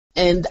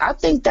And I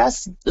think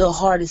that's the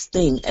hardest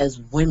thing as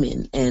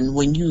women. And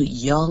when you're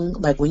young,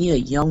 like when you're a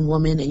young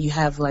woman and you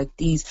have like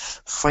these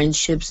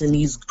friendships and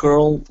these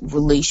girl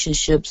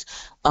relationships,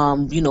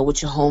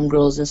 with your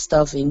homegirls and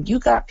stuff, and you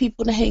got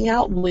people to hang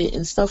out with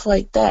and stuff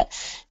like that.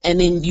 And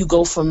then you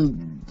go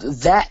from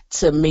that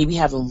to maybe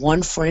having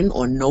one friend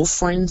or no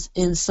friends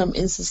in some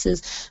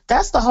instances.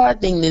 That's the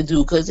hard thing to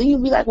do, because then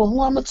you'll be like, well,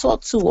 who I'm going to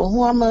talk to, or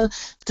who I'm going to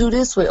do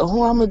this with, or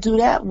who I'm going to do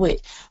that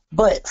with.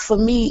 But for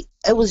me,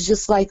 it was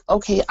just like,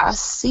 okay, I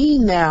see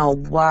now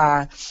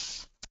why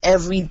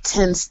every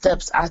 10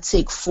 steps I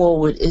take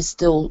forward, it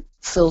still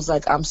feels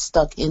like I'm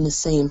stuck in the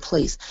same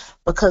place,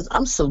 because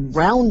I'm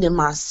surrounding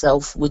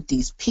myself with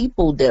these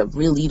people that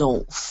really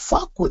don't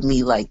fuck with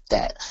me like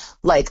that.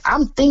 Like,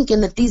 I'm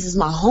thinking that these is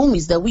my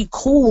homies, that we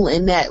cool,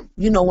 and that,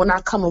 when I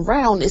come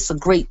around, it's a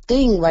great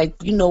thing. Like,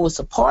 it's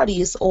a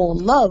party, it's all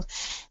love.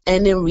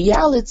 And in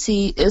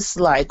reality, it's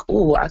like,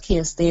 oh, I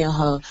can't stand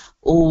her.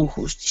 Oh,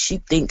 she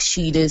thinks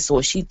she this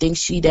or she thinks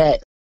she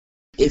that.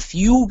 If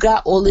you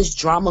got all this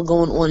drama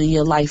going on in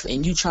your life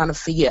and you trying to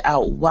figure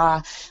out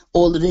why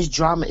all of this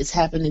drama is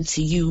happening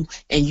to you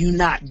and you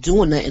not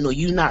doing nothing, or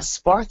you not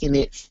sparking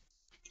it,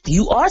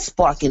 you are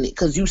sparking it,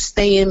 because you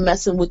stay in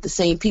messing with the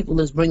same people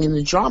that's bringing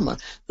the drama.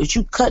 But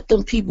you cut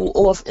them people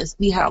off and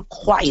see how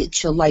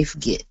quiet your life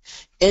get.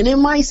 And it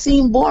might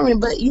seem boring,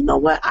 but you know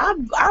what?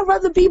 I'd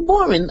rather be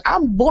boring.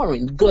 I'm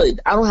boring. Good.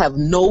 I don't have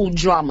no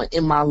drama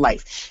in my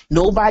life.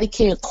 Nobody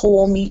can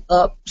call me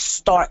up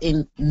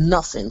starting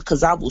nothing,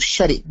 because I will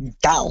shut it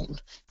down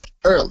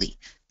early.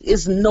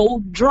 There's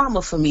no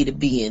drama for me to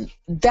be in.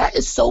 That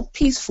is so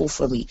peaceful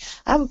for me.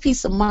 I have a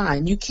peace of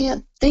mind. You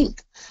can't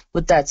think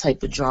with that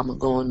type of drama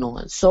going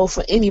on. So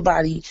for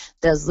anybody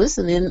that's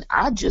listening,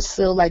 I just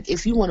feel like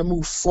if you want to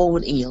move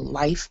forward in your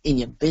life, in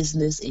your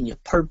business, in your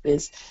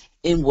purpose,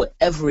 in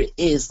whatever it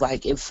is,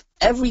 like if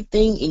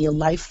everything in your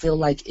life feel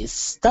like it's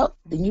stuck,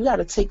 then you got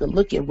to take a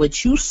look at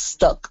what you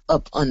stuck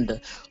up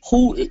under,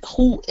 who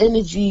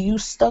energy you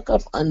stuck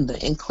up under,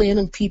 and clear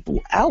them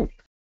people out.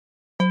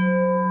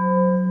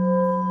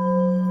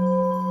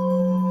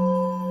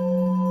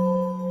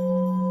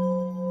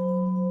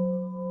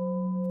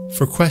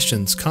 For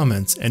questions,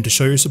 comments, and to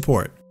show your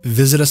support,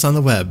 visit us on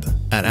the web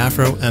at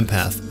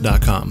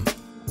afroempath.com.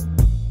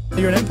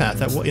 You're an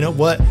empath. You know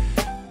what?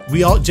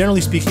 We all,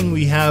 generally speaking,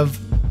 we have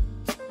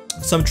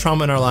some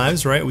trauma in our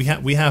lives, right? We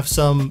have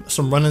some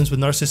run-ins with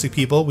narcissistic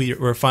people.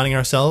 We're finding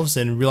ourselves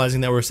and realizing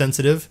that we're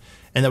sensitive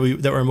and that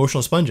we're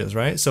emotional sponges,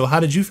 right? So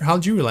how did you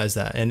realize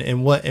that,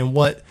 and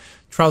what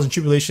trials and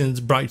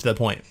tribulations brought you to that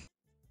point?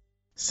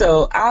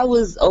 So I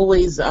was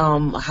always a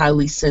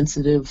highly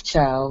sensitive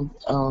child.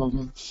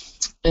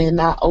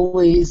 And I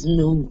always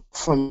knew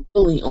from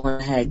early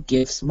on I had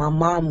gifts. My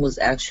mom was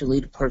actually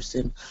the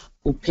person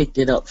who picked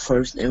it up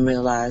first and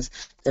realized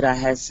that I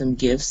had some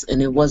gifts.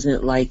 And it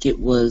wasn't like it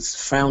was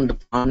frowned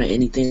upon or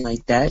anything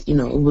like that. It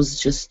was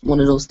just one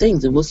of those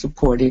things. It was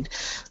supported.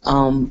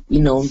 It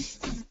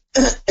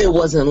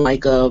wasn't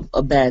like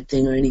a bad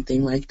thing or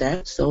anything like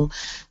that. So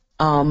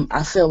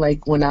I feel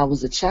like when I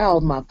was a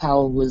child, my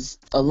power was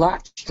a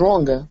lot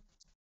stronger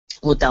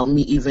without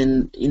me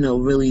even,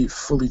 really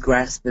fully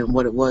grasping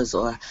what it was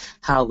or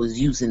how I was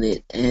using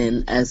it.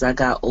 And as I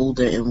got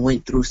older and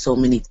went through so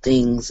many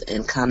things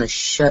and kind of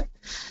shut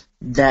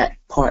that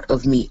part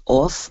of me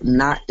off,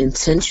 not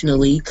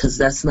intentionally, because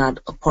that's not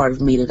a part of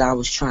me that I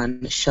was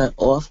trying to shut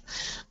off,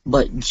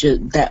 but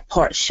that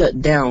part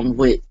shut down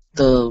with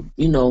the,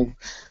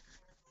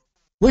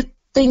 with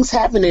things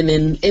happening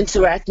and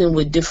interacting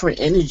with different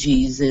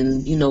energies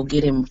and,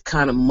 getting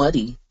kind of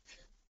muddy.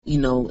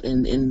 In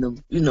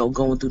the,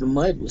 going through the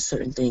mud with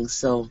certain things.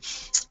 So,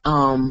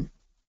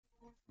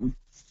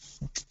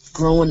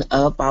 growing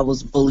up, I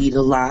was bullied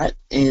a lot,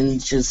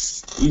 and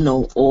just,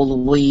 all the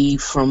way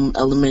from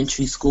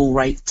elementary school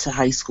right to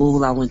high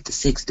school. I went to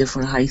 6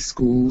 different high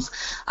schools.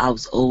 I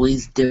was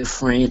always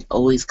different,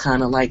 always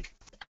kind of like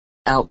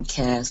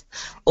outcast,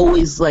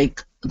 always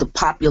like the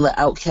popular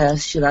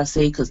outcast, should I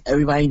say, because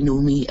everybody knew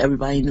me,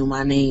 everybody knew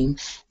my name,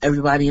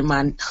 everybody in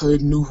my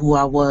hood knew who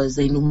I was,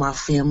 they knew my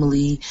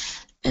family.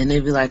 And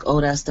they'd be like,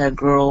 oh, that's that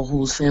girl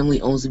whose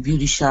family owns a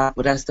beauty shop,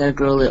 or that's that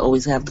girl that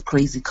always have the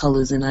crazy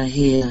colors in her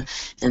hair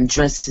and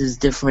dresses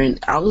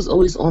different. I was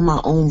always on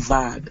my own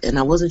vibe, and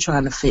I wasn't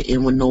trying to fit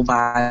in with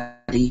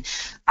nobody.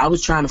 I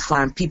was trying to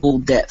find people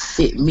that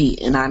fit me,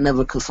 and I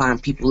never could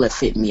find people that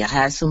fit me. I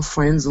had some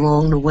friends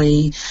along the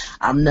way.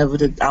 I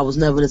was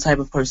never the type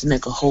of person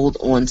that could hold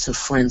on to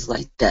friends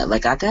like that.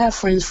 Like, I could have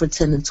friends for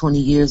 10 and 20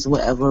 years or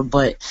whatever,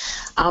 but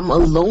I'm a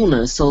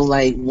loner. So,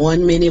 like,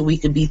 one minute we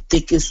could be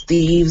thick as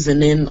thieves,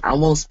 and then I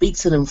won't speak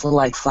to them for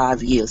like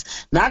 5 years.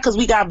 Not because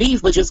we got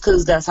beef, but just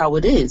because that's how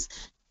it is.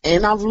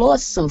 And I've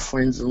lost some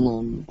friends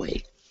along the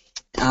way.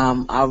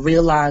 I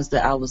realized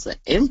that I was an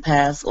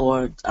empath,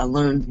 or I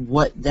learned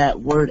what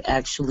that word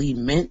actually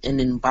meant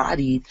and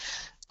embodied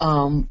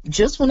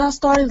just when I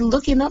started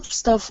looking up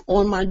stuff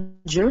on my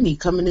journey,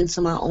 coming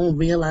into my own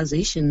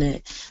realization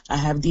that I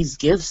have these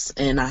gifts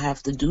and I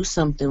have to do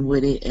something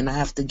with it, and I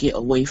have to get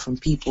away from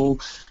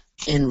people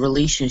in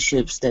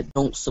relationships that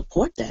don't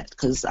support that,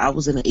 because I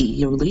was in an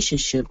 8-year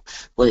relationship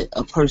with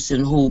a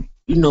person who,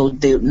 you know,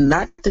 they,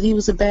 not that he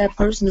was a bad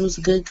person, he was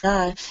a good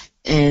guy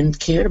and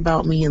cared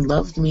about me and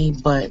loved me,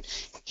 but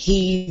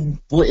he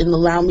wouldn't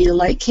allow me to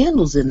light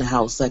candles in the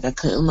house. Like, I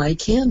couldn't light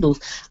candles.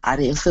 I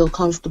didn't feel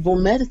comfortable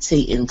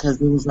meditating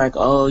because it was like,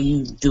 oh,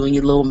 you doing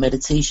your little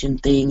meditation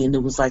thing, and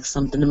it was like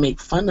something to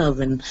make fun of,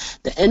 and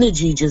the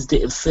energy just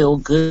didn't feel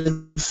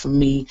good for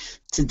me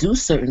to do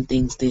certain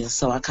things there.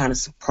 So I kind of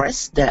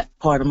suppressed that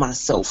part of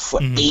myself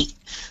for 8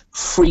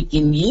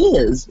 freaking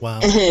years. Wow.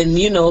 And,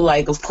 you know,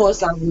 like, of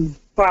course I was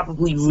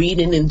probably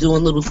reading and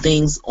doing little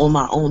things on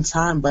my own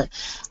time, but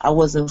I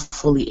wasn't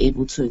fully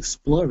able to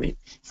explore it.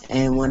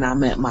 And when I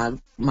met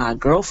my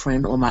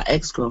girlfriend, or my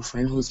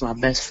ex-girlfriend, who's my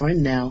best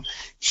friend now,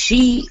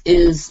 she's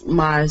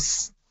one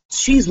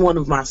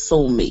of my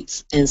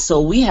soulmates. And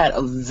so we had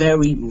a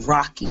very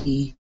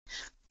rocky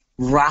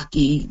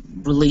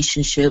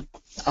relationship.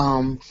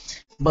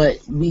 But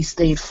we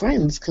stayed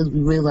friends because we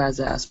realized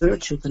that our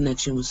spiritual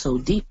connection was so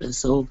deep. And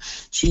so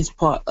she's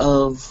part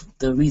of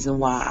the reason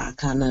why I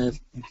kind of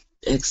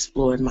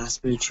explored my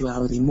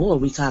spirituality more.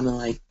 We kind of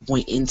like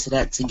went into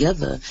that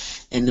together,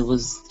 and it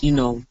was, you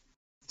know,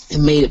 it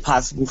made it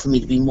possible for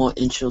me to be more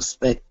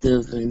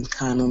introspective and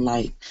kind of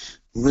like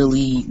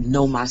really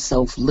know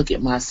myself, look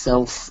at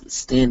myself,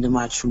 stand in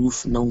my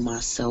truth, know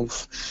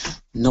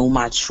myself, know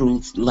my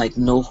truth, like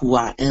know who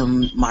I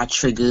am, my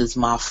triggers,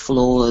 my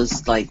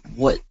flaws, like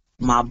what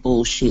my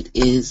bullshit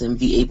is, and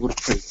be able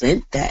to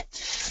present that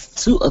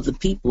to other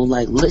people.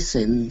 Like,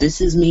 listen,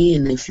 this is me,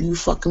 and if you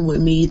fucking with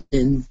me,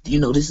 then, you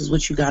know, this is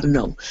what you got to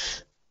know.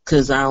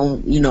 Because I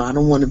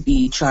don't want to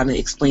be trying to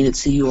explain it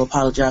to you or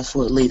apologize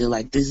for it later.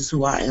 Like, this is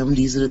who I am.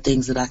 These are the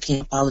things that I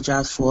can't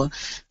apologize for,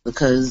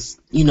 because,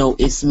 you know,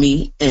 it's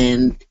me.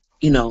 And,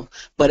 you know,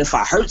 but if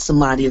I hurt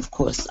somebody, of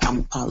course, I'm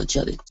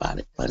apologetic about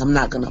it. But I'm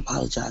not going to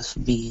apologize for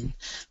being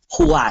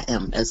who I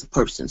am as a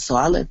person. So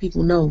I let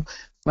people know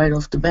right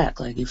off the bat,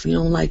 like, if you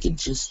don't like it,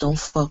 just don't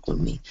fuck with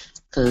me.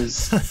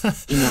 Because,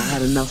 you know, I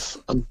had enough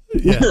of...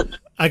 Yeah.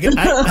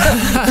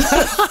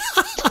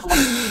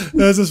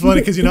 This is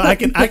funny because, you know, I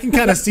can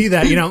kind of see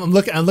that. You know, I'm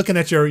looking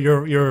at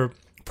your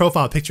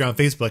profile picture on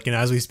Facebook, you know,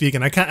 as we speak,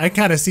 and I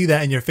kind of see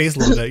that in your face a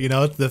little bit. You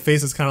know, the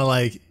face is kind of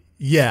like,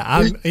 yeah,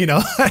 I'm, you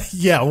know,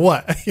 yeah,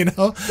 what, you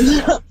know.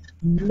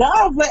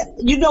 No, but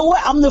you know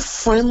what? I'm the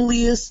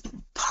friendliest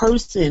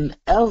person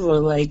ever.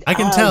 Like, I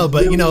can tell,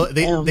 but really, you know,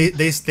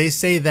 they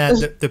say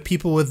that the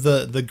people with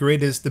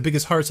the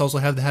biggest hearts also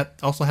have to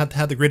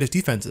have the greatest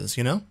defenses.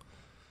 You know.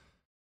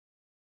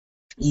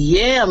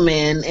 Yeah,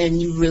 man,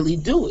 and you really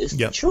do. It's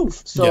the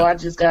truth. So I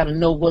just gotta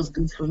know what's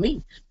good for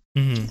me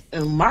and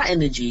my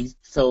energy.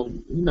 So,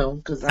 you know,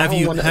 because I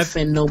don't want to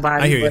offend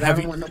nobody. I hear you. But I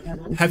don't want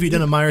nobody. Have you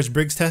done a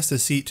Myers-Briggs test to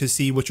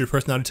see what your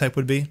personality type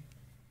would be?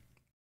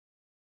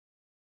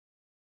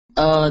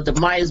 The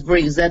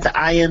Myers-Briggs, is that the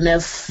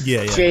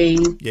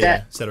INFJ? Yeah,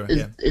 et cetera.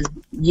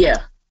 Yeah.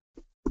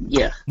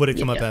 What did it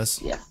come up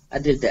as? Yeah, I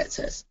did that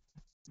test.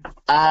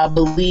 I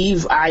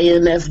believe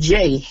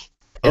INFJ,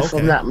 if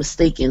I'm not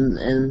mistaken,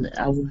 and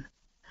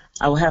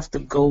I will have to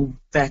go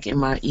back in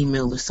my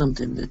email or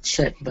something to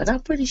check, but I'm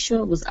pretty sure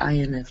it was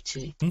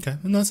INFJ. Okay,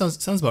 no, that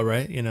sounds about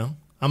right. You know,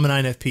 I'm an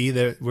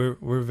INFP.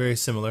 We're very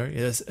similar.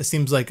 It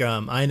seems like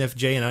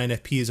INFJ and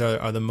INFPs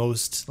are the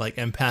most like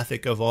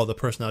empathic of all the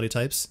personality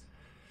types.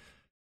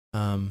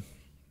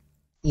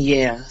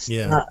 Yeah.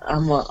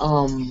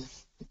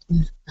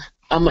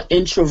 I'm an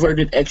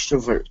introverted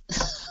extrovert.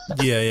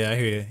 yeah, I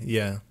hear you.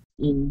 Yeah.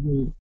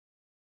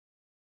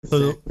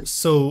 Exactly.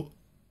 So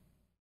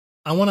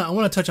I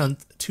wanna touch on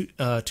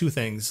two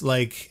things.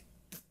 Like,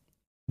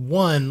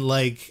 one,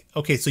 like,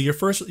 okay, so I'm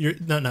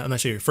not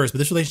sure your first, but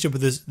this relationship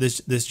with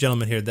this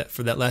gentleman here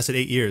for that lasted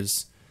 8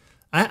 years.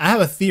 I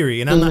have a theory,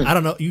 and I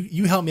don't know.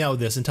 You help me out with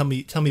this and tell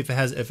me if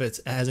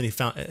it's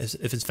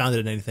founded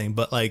in anything.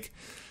 But like,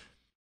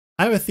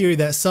 I have a theory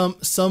that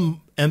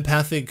some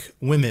empathic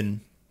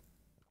women,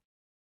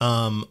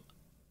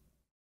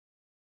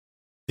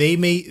 they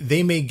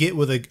may get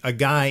with a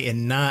guy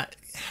and not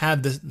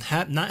have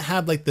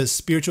like the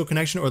spiritual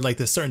connection or like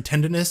the certain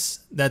tenderness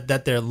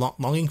that they're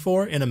longing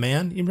for in a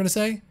man. You're gonna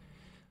say,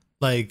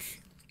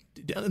 like,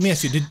 let me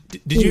ask you,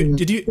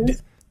 did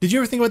you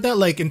ever think about that,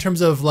 like in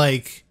terms of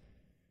like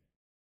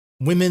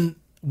women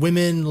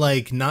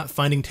like not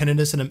finding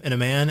tenderness in a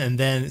man, and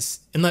then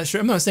I'm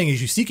not saying you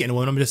seek it in a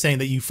woman, I'm just saying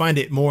that you find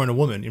it more in a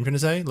woman. You're gonna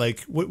say,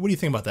 like, what do you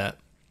think about that?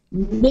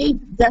 Maybe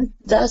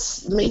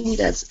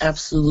that's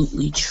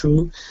absolutely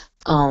true.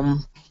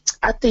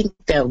 I think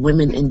that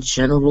women in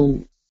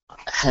general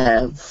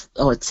have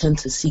or tend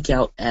to seek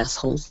out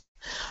assholes.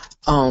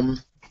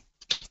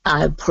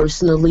 I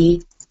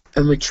personally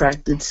am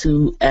attracted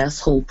to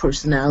asshole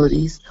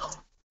personalities,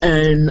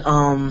 and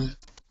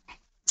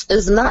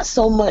it's not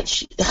so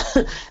much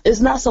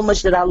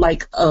that I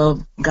like a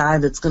guy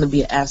that's going to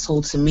be an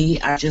asshole to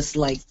me. I just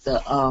like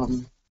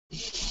the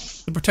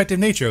protective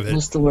nature of it.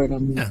 What's the word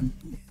I'm using?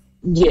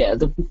 Yeah,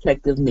 the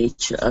protective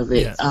nature of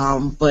it.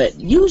 Yeah. But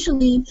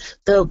usually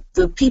the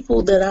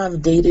people that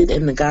I've dated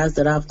and the guys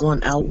that I've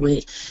gone out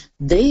with,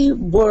 they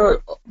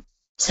were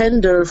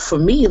tender for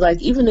me.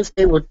 Like even if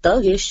they were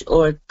thuggish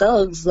or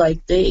thugs,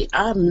 like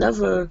I've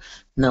never,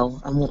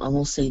 no, I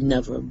won't say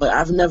never, but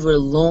I've never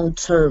long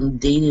term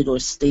dated or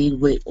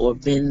stayed with or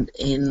been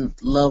in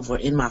love or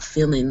in my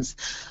feelings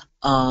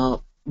uh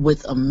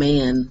with a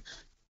man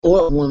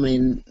or a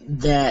woman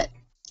that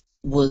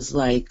was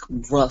like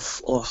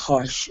rough or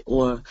harsh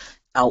or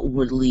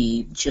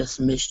outwardly just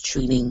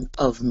mistreating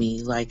of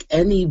me. Like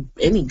any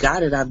guy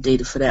that I've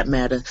dated for that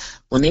matter,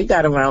 when they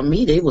got around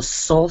me, they were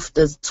soft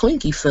as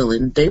Twinkie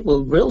filling. They were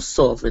real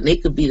soft, and they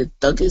could be the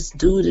thuggest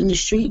dude in the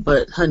street,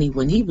 but honey,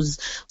 when he was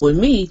with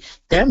me,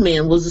 that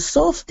man was a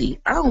softie.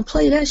 I don't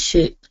play that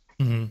shit.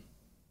 Hmm.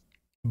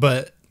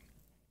 But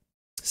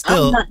I'm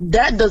still, not.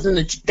 That doesn't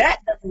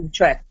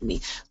attract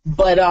me.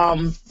 But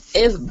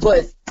if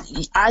but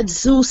I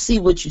do see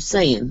what you're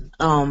saying.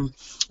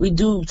 We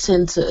do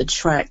tend to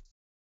attract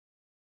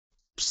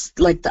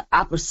like the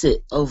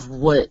opposite of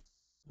what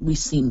we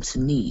seem to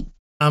need.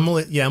 I'm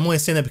only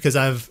saying that because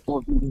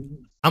Or-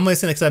 I'm only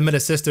saying that because I met a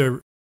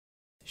sister.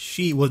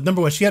 She was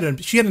number one. She had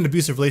an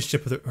abusive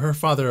relationship with her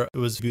father.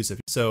 Was abusive,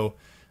 so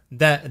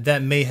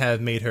that may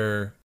have made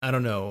her. I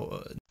don't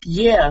know.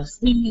 Yeah,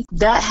 see,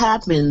 that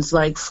happens.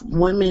 Like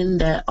women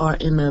that are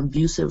in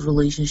abusive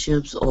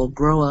relationships or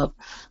grow up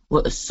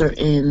with a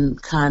certain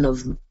kind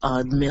of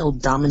male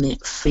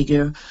dominant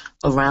figure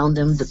around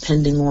them,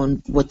 depending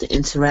on what the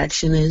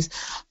interaction is,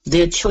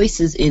 their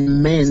choices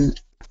in men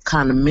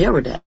kind of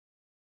mirror that.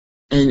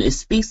 And it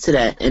speaks to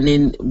that. And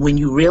then when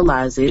you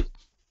realize it,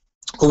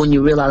 or when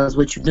you realize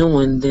what you're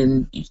doing,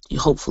 then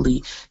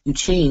hopefully you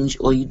change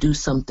or you do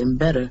something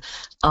better.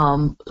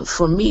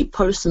 For me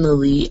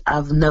personally,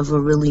 I've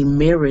never really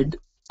mirrored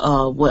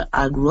what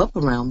I grew up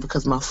around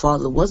because my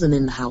father wasn't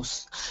in the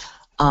house.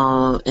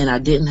 And I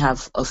didn't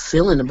have a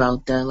feeling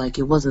about that. Like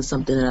it wasn't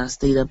something that I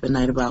stayed up at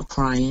night about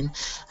crying.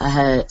 I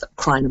had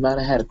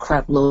a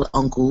crap load of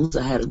uncles.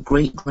 I had a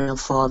great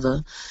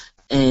grandfather,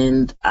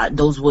 and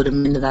those were the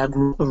men that I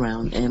grew up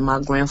around. And my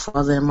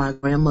grandfather and my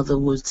grandmother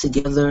was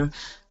together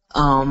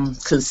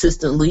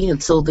consistently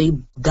until they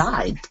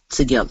died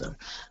together.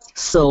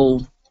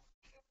 So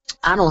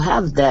I don't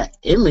have that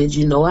image.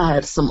 You know, I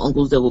had some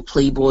uncles that were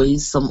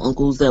playboys, some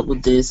uncles that were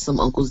this, some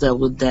uncles that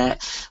were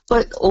that.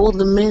 But all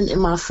the men in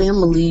my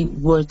family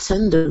were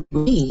tender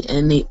with me,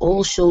 and they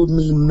all showed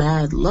me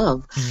mad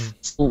love. Mm-hmm.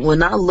 So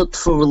when I looked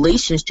for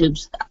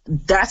relationships,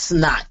 that's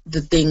not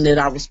the thing that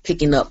I was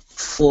picking up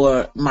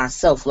for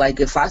myself. Like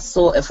if I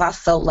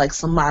felt like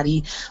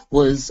somebody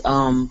was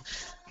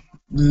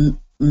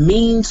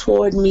mean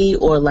toward me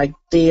or like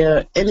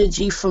their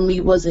energy for me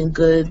wasn't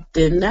good,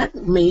 then that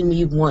made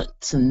me want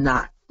to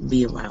not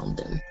be around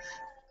them.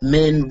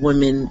 Men,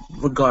 women,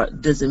 regard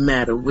doesn't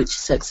matter which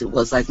sex it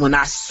was. Like when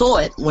I saw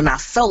it, when I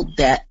felt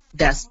that,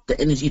 that's the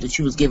energy that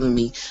you was giving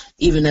me,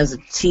 even as a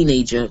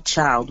teenager,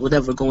 child,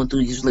 whatever, going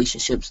through these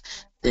relationships,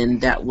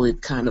 then that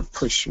would kind of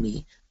push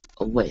me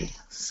away.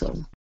 So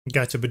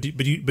Gotcha. But do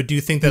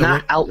you think that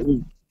not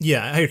outward.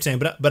 yeah, I hear you're saying,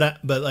 but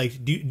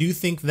like, do you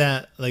think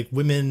that like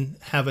women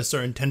have a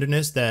certain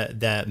tenderness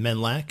that men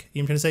lack?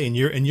 You know what I'm trying to say in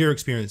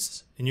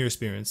your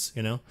experience,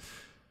 you know?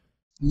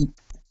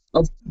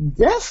 Uh,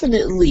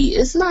 Definitely,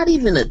 it's not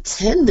even a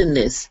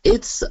tenderness.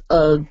 It's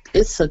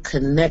a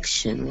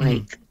connection. Mm-hmm.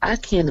 Like I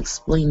can't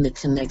explain the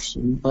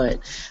connection, but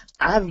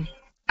I've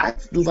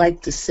I'd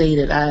like to say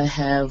that I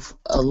have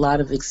a lot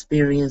of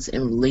experience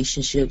in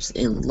relationships,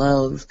 in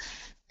love,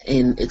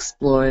 in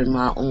exploring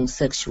my own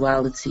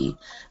sexuality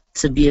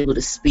to be able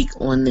to speak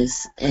on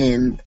this.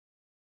 And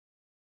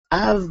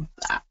I've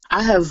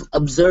I have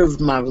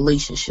observed my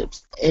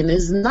relationships, and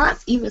it's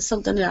not even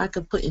something that I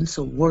could put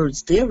into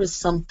words. There is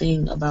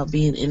something about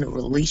being in a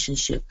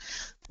relationship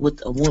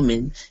with a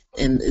woman,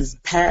 and is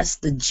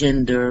past the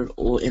gender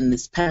or and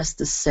is past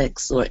the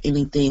sex or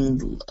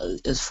anything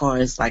as far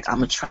as like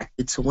I'm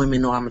attracted to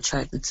women or I'm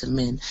attracted to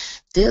men.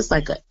 There's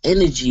like an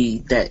energy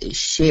that is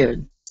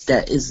shared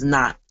that is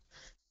not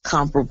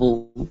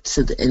comparable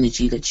to the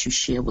energy that you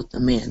share with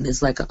a man.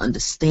 There's like an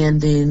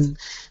understanding,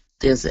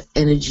 there's an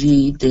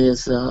energy,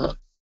 there's a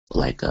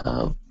like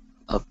a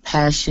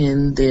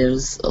passion,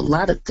 there's a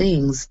lot of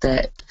things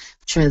that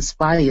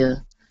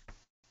transpire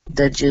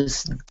that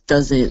just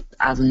doesn't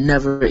I've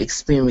never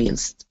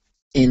experienced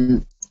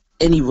in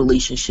any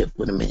relationship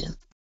with a man.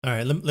 All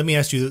right, let me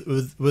ask you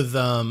with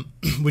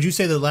would you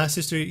say the last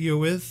sister you're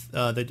with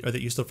that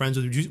you're still friends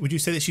with, would you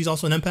say that she's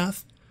also an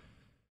empath?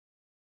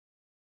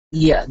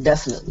 Yeah,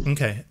 definitely.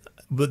 Okay,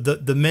 but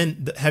the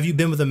men, have you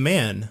been with a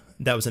man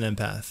that was an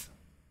empath?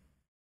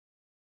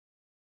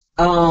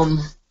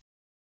 Um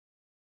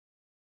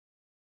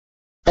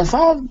if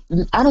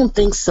I don't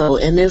think so,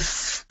 and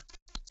if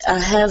I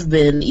have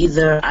been,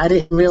 either I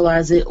didn't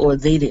realize it or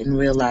they didn't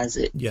realize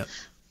it Yeah,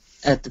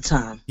 at the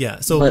time. yeah.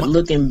 So But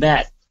looking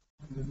back,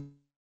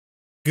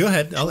 go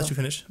ahead, I'll let sure. you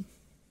finish.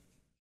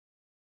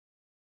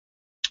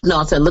 No,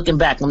 I said looking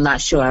back, I'm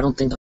not sure. I don't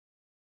think.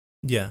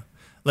 Yeah.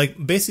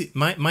 Like basically,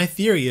 my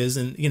theory is,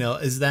 and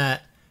is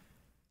that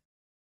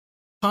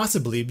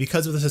possibly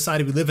because of the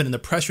society we live in and the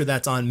pressure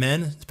that's on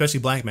men, especially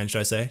black men,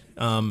 should I say,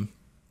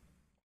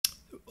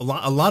 a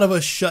lot of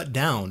us shut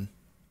down.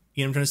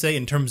 You know what I'm trying to say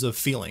in terms of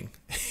feeling,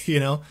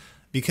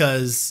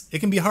 because it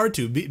can be hard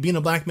to being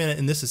a black man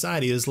in this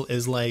society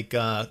is like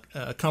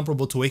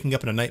comparable to waking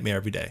up in a nightmare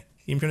every day.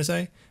 You know what I'm trying to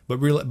say,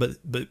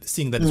 but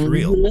seeing that it's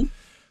real.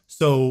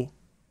 So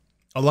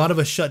a lot of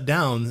us shut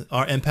down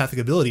our empathic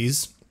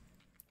abilities,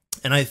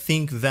 and I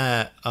think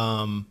that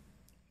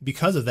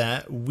because of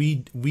that,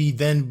 we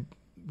then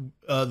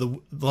a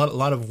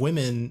lot of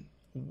women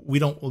we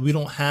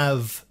don't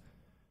have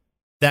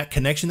that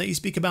connection that you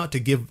speak about to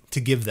give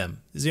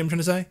them. Is what I'm trying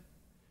to say?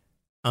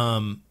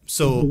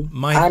 So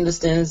I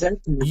understand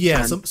exactly.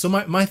 Yeah. So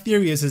my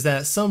theory is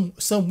that some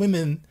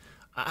women,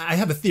 I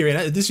have a theory,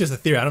 and this is just a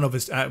theory. I don't know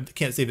if I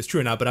can't say if it's true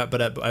or not,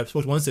 but I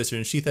spoke to one sister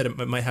and she thought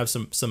it might have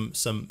some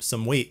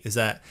weight. Is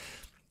that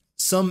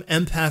some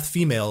empath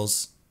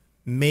females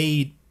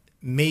may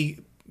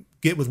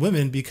get with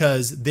women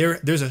because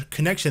there's a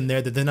connection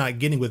there that they're not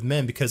getting with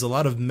men, because a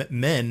lot of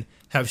men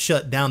have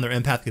shut down their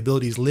empathic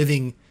abilities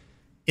living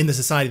in the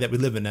society that we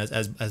live in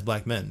as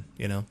black men,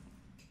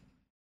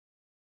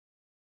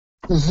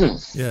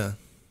 Yeah.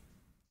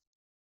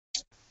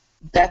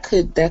 That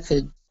could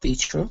be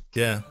true.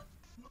 Yeah.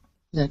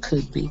 That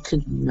could be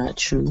not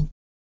true.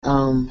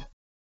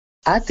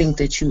 I think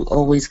that you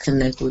always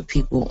connect with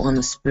people on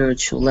a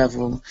spiritual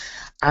level.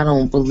 I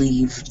don't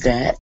believe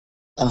that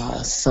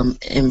some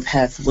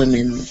empath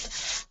women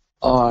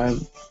are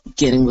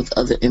getting with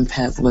other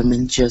empath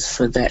women just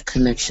for that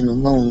connection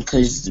alone,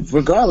 because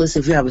regardless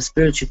if you have a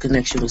spiritual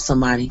connection with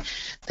somebody,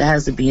 there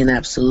has to be an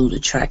absolute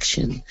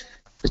attraction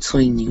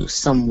between you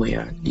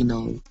somewhere,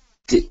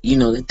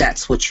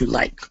 that's what you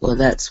like, or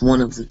that's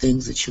one of the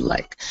things that you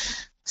like.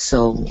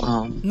 So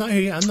no,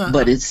 yeah, I'm not,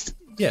 but it's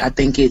yeah, I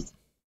think it's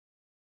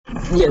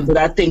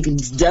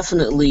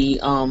definitely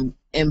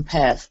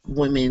empath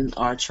women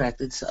are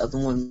attracted to other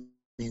women.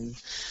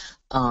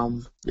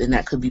 And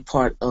that could be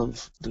part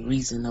of the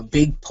reason, a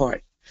big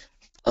part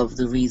of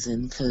the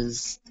reason,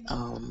 because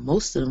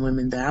most of the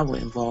women that I were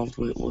involved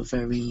with were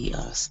very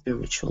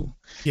spiritual,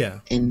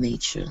 in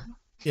nature.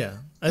 Yeah,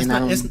 it's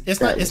not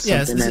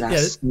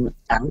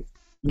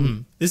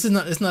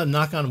a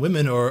knock on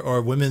women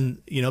or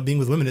women, being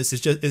with women. It's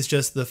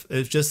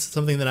just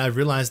something that I've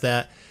realized,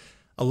 that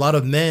a lot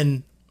of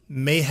men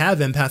may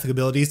have empathic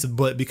abilities,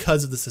 but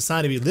because of the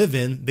society we live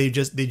in, they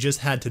just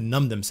had to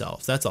numb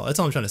themselves. That's all I'm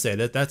trying to say.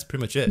 That's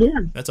pretty much it.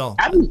 Yeah, that's all.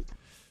 I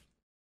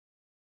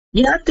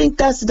think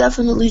that's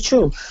definitely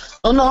true.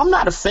 Oh no, I'm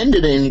not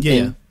offended or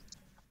anything. Yeah.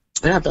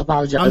 I have to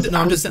apologize.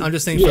 I'm just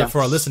saying for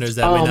our listeners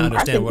that may not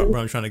understand where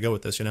I'm trying to go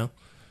with this,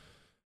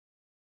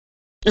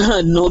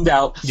 No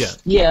doubt.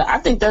 Yeah, I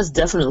think that's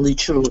definitely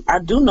true. I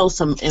do know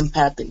some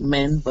empathic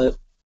men, but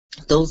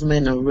those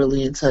men are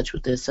really in touch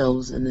with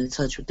themselves and in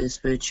touch with their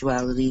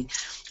spirituality,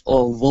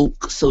 or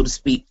woke, so to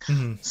speak.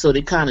 Mm-hmm. So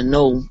they kind of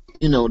know,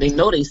 they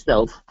know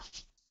themselves.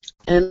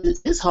 And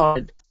it's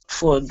hard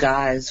for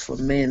guys, for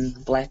men,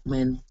 black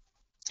men,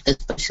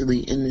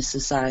 especially in this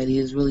society,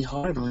 is really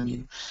hard on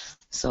you.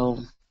 So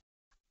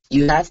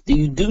you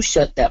do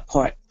shut that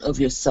part of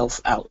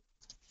yourself out.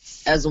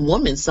 As a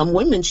woman, some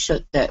women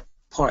shut that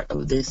part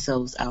of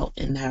themselves out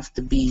and have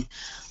to be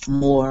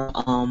more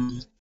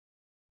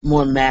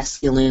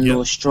masculine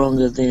or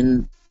stronger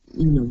than,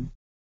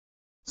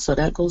 so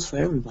that goes for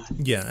everybody.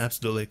 Yeah,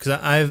 absolutely. Because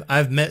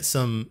I've met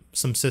some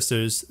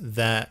sisters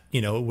that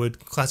would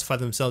classify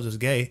themselves as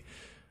gay,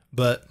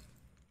 but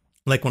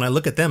like when I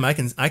look at them, I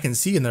can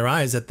see in their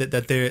eyes that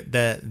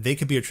they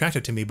could be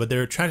attracted to me, but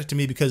they're attracted to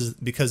me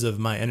because of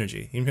my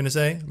energy. You know what I'm gonna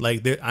say?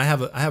 Like I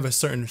have a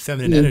certain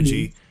feminine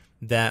energy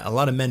that a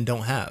lot of men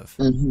don't have.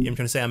 You know what I'm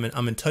trying to say?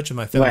 I'm in touch with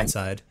my feminine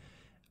side,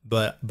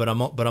 but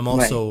I'm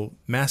also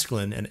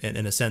masculine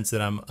in a sense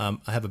that I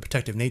have a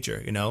protective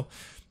nature.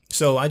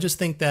 So I just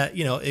think that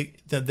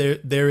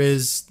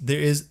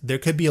that there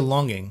could be a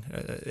longing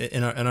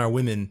in our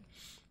women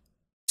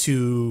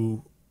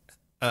to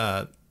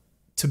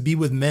be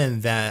with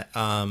men that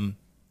are in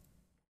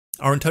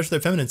touch with their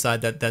feminine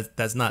side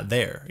that's not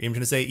there. I'm going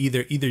to say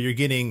either you're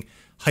getting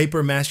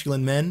hyper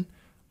masculine men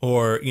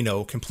or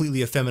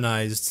completely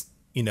effeminized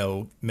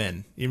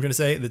men. You're going to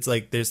say it's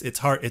like it's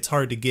hard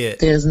to get.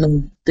 There's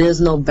no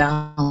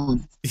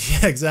balance.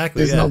 Yeah,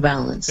 exactly. There's no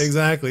balance.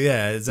 Exactly.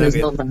 Yeah,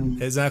 exactly. There's no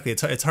balance. Exactly.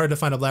 It's hard to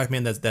find a black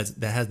man that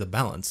has the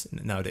balance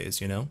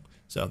nowadays.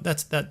 So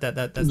that's all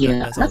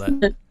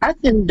that. I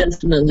can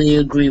definitely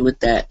agree with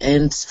that.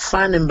 And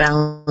finding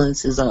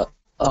balance is a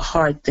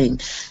hard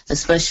thing,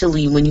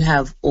 especially when you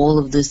have all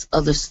of this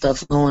other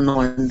stuff going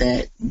on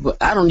that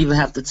I don't even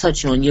have to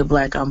touch on. You're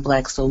black, I'm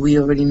black, so we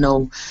already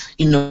know,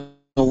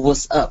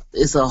 what's up.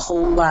 It's a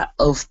whole lot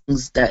of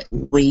things that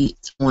weigh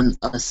on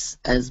us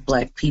as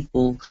black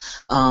people,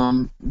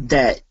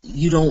 that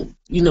you don't,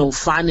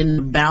 finding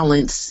the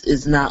balance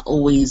is not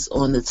always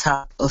on the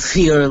top of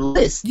your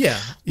list. Yeah,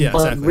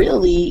 but exactly.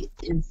 really,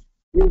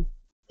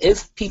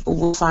 if people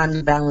will find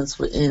the balance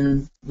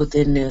within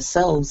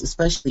themselves,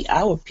 especially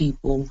our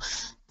people,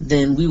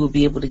 then we will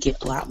be able to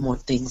get a lot more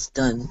things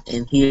done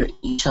and hear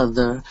each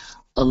other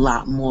a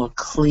lot more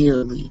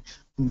clearly.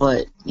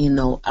 But,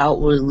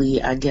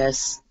 outwardly, I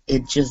guess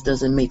it just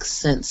doesn't make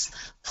sense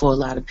for a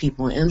lot of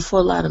people and for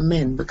a lot of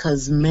men,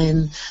 because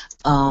men,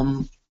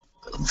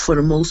 for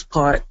the most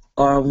part,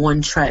 are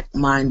one-track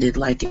minded.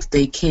 Like, if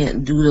they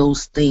can't do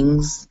those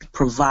things,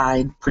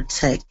 provide,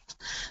 protect,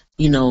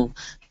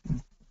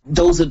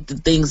 those are the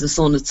things that's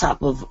on the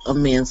top of a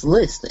man's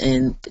list.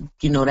 And,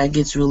 that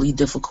gets really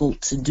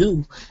difficult to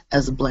do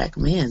as a black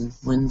man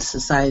when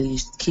society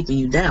is keeping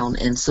you down.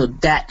 And so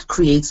that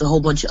creates a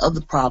whole bunch of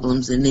other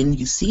problems. And then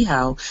you see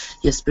how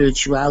your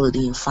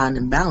spirituality and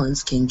finding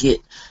balance can get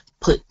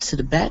put to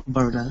the back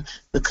burner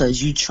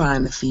because you're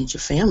trying to feed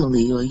your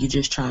family, or you're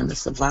just trying to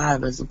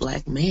survive as a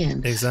black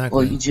man. Exactly.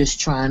 Or you're just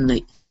trying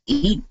to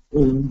eat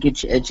or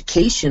get your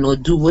education or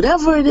do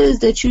whatever it is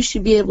that you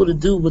should be able to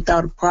do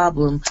without a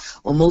problem,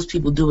 or most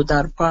people do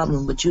without a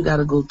problem, but you got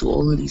to go through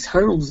all of these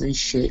hurdles and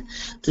shit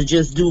to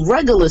just do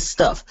regular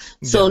stuff.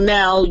 Yeah. So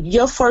now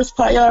your first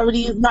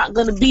priority is not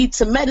going to be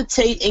to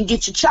meditate and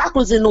get your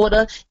chakras in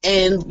order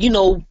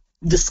and,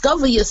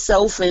 discover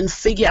yourself and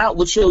figure out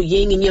what your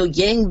yin and your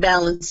yang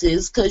balance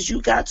is, because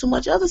you got too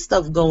much other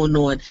stuff going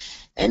on.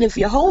 And if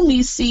your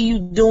homies see you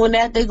doing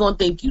that, they're going to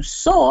think you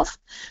soft.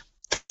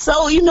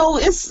 So,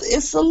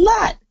 it's a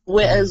lot.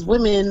 Whereas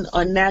women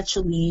are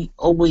naturally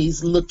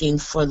always looking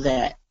for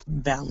that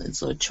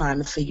balance, or trying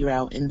to figure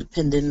out, and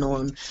depending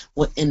on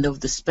what end of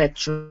the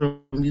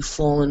spectrum you're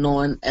falling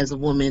on as a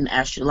woman,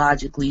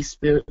 astrologically,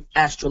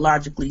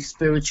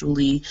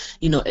 spiritually,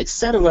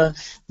 etc.,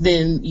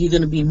 then you're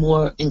going to be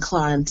more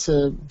inclined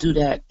to do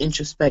that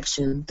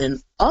introspection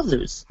than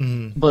others.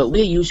 Mm-hmm. But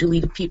we're usually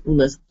the people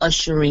that's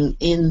ushering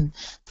in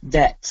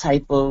that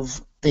type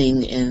of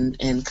thing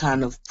and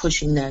kind of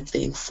pushing that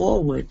thing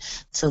forward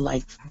to,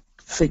 like,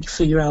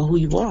 figure out who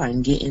you are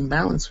and get in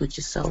balance with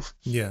yourself.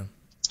 Yeah.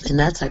 And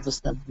that type of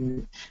stuff.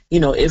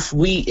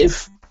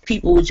 If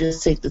people would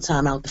just take the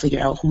time out to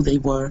figure out who they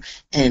were,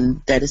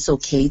 and that it's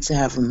okay to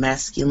have a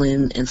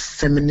masculine and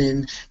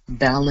feminine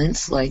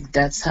balance, like,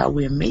 that's how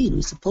we're made.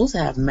 We're supposed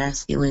to have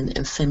masculine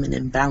and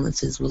feminine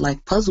balances. We're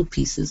like puzzle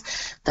pieces.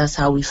 That's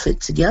how we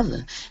fit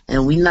together.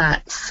 And we're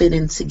not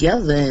fitting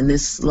together, and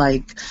it's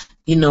like,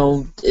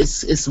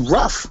 it's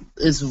rough.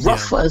 It's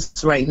rough for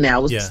us right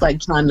now. It's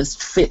like trying to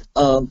fit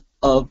a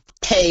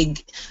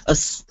peg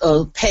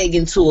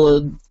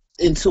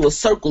into a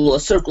circle, or a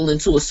circle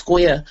into a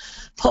square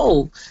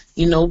hole,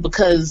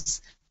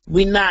 because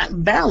we're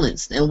not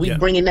balanced, and we're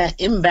bringing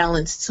that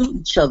imbalance to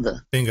each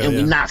other. Bingo, and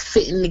we're not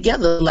fitting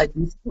together like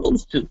we're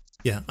supposed to.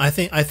 Yeah, I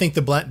think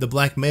the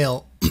black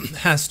male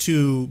has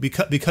to,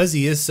 because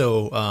he is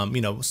so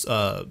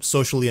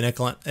socially and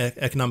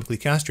economically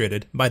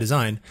castrated by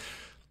design.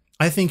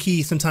 I think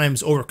he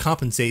sometimes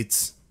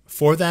overcompensates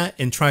for that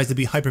and tries to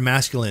be hyper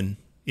masculine.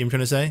 You know what I'm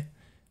trying to say?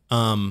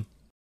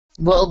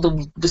 Well,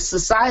 the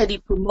society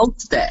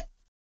promotes that.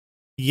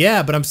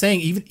 Yeah, but I'm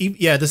saying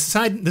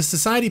the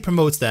society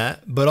promotes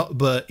that,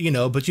 but you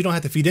don't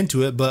have to feed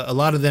into it. But a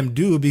lot of them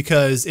do,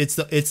 because it's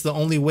the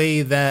only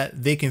way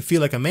that they can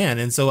feel like a man.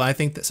 And so I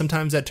think that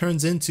sometimes that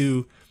turns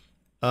into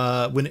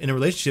when in a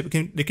relationship,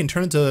 it can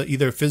turn into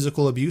either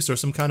physical abuse or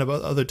some kind of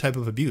other type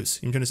of abuse.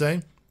 You know what I'm trying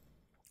to say?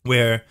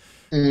 Where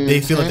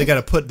they feel like they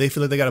got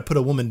to put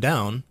a woman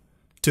down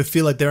to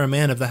feel like they're a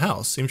man of the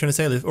house. You know what I'm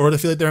trying to say? Or to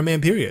feel like they're a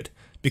man, period.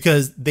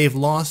 Because they've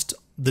lost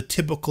the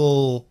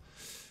typical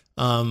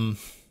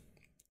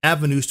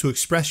avenues to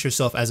express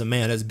yourself as a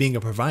man, as being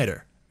a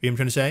provider. You know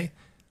what I'm trying to say?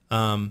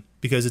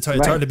 Because it's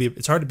hard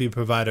to be a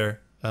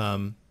provider,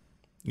 in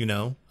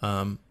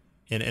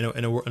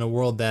a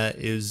world that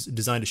is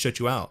designed to shut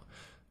you out.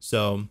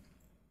 So,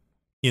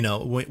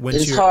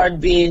 it's hard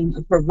being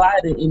a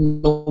provider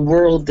in a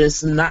world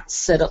that's not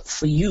set up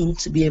for you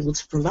to be able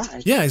to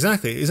provide. Yeah,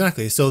 exactly.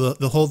 So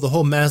the whole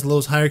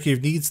Maslow's hierarchy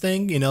of needs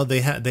thing,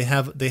 they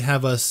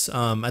have us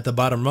at the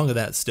bottom rung of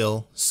that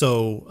still.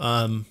 So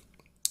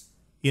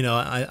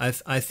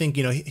I think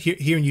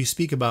hearing you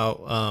speak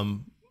about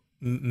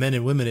men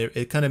and women,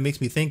 it kind of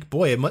makes me think,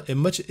 boy,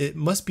 it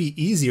must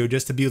be easier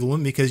just to be with a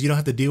woman, because you don't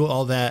have to deal with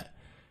all that.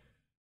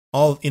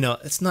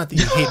 It's not that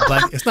you hate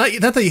black. It's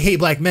not that you hate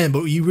black men,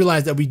 but you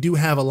realize that we do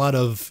have a lot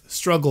of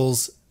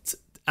struggles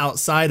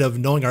outside of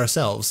knowing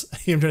ourselves.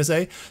 You know what I'm trying to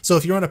say? So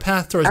if you're on a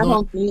path towards, I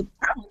don't think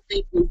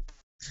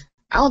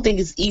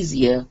it's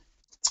easier.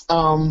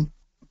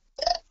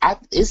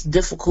 It's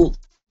difficult.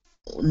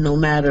 No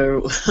matter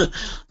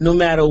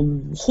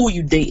who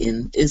you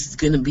dating, it's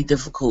gonna be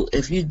difficult.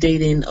 If you're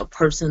dating a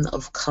person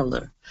of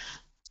color,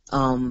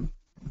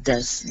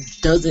 that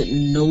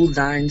doesn't know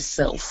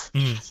thyself,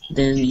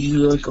 then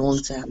you are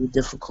going to have a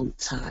difficult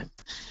time.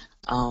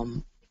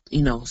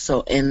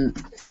 So, and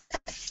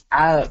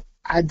I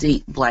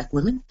date black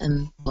women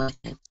and black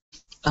men.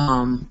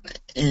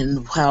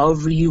 And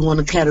however you want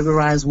to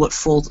categorize what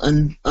falls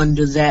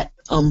under that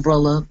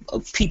umbrella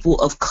of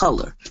people of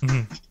color.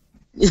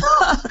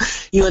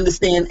 You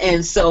understand?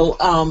 And so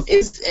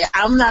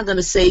I'm not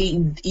gonna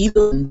say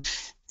either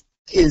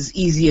is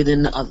easier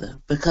than the other,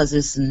 because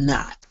it's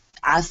not.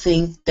 I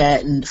think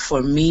that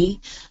for me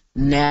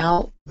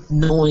now,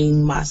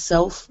 knowing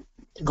myself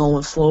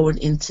going forward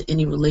into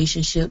any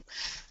relationship,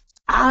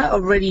 I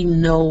already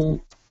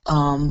know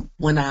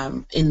when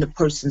I'm in the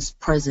person's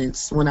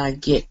presence, when I'm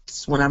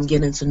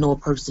getting to know a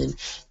person,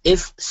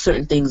 if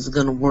certain things are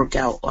gonna work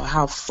out or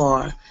how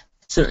far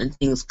certain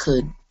things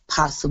could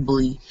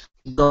possibly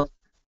go.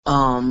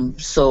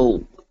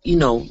 So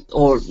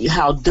or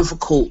how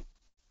difficult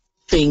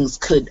things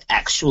could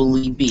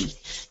actually be.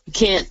 You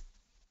can't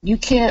you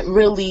can't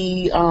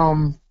really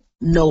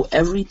know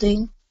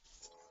everything,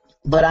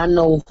 but I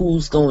know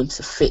who's going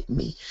to fit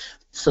me,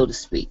 so to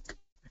speak.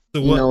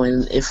 So what?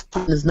 And if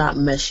partner's not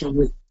meshing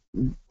with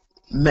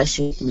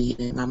me,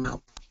 then I'm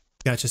out.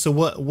 Gotcha. So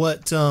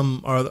what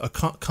are a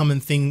common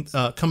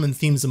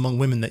themes among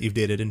women that you've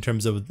dated in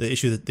terms of the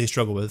issue that they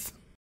struggle with?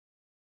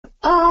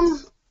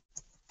 Um,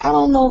 I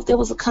don't know if there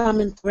was a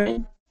common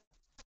thread.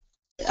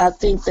 I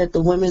think that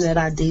the women that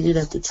I dated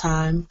at the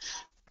time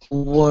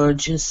were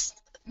just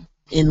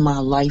in my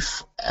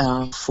life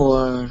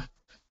for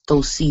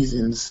those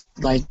seasons,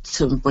 like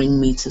to bring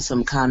me to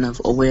some kind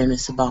of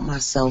awareness about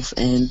myself,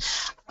 and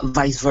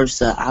vice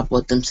versa. I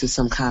brought them to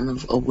some kind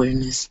of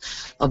awareness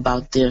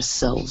about their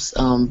selves.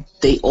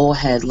 They all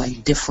had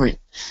like different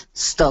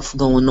stuff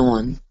going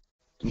on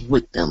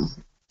with them.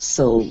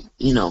 So,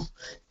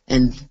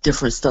 and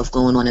different stuff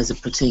going on as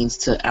it pertains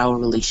to our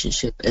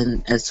relationship,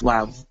 and that's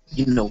why,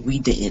 we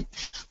didn't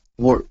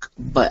work.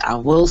 But I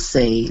will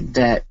say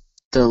that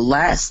the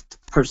last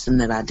person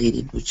that I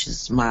dated, which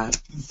is my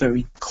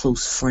very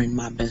close friend,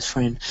 my best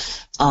friend,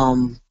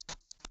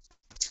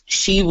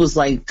 she was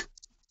like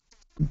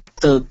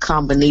the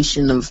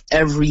combination of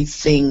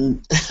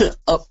everything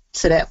up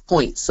to that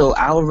point. So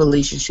our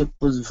relationship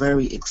was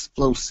very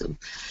explosive.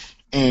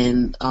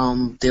 And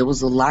there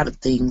was a lot of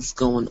things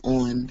going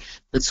on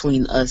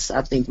between us.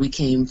 I think we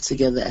came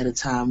together at a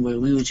time where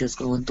we were just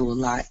going through a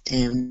lot,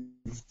 and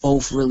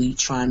both really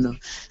trying to,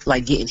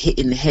 like, getting hit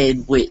in the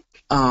head with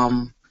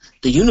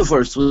the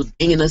universe was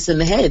banging us in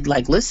the head.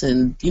 Like,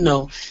 listen,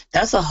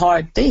 that's a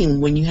hard thing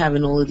when you're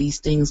having all of these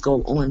things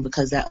go on,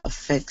 because that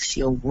affects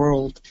your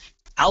world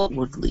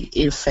outwardly.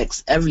 It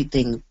affects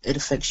everything. It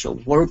affects your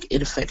work.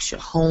 It affects your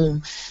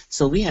home.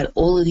 So we had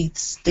all of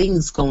these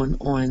things going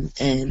on,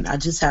 and I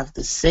just have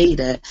to say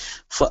that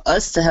for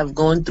us to have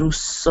gone through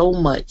so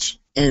much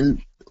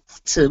and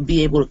to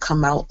be able to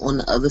come out on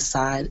the other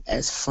side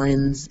as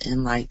friends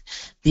and like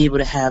be able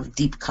to have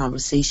deep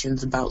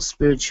conversations about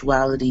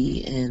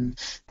spirituality and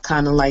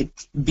kind of like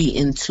be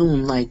in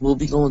tune, like we'll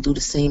be going through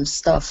the same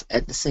stuff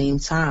at the same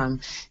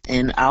time,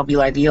 and I'll be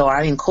like, yo,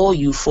 I didn't call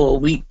you for a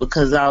week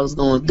because I was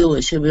going through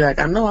it. She'll be like,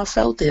 I know, I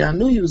felt it, I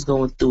knew you was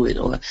going through it.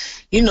 Or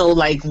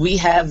like we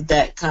have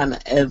that kind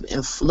of ebb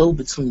and flow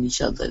between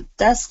each other.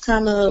 That's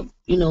kind of,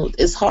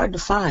 it's hard to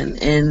find,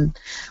 and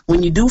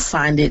when you do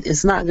find it,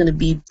 it's not going to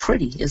be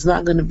pretty. It's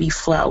not going to be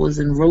flowers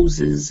and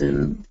roses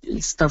and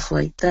stuff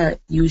like that.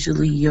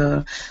 Usually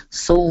your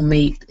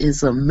soulmate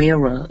is a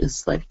mirror.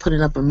 It's like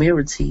putting up a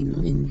mirror to you,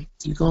 and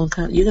you're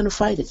gonna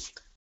fight it.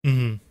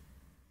 Mm-hmm.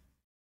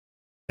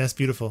 That's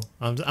beautiful.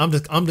 I'm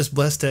just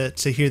blessed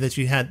to hear that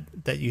you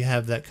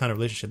have that kind of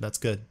relationship. That's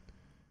good.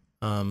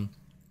 But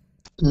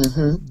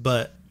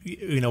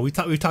we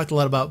talked a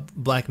lot about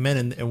black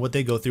men and what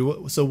they go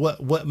through. So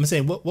what I'm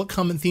saying, what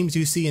common themes do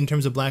you see in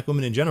terms of black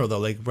women in general, though?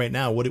 Like right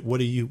now, what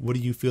do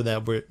you feel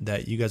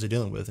that you guys are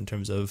dealing with in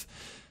terms of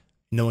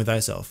knowing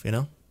thyself?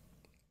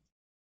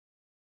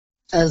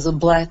 As a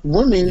black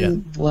woman, Yeah.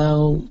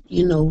 well,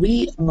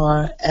 we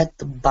are at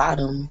the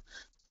bottom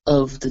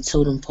of the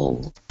totem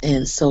pole,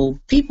 and so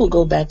people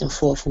go back and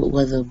forth with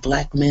whether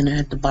black men are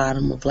at the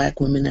bottom or black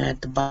women are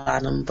at the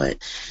bottom, but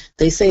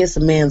they say it's a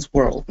man's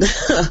world.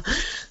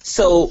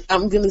 So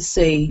I'm gonna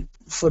say,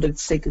 for the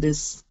sake of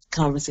this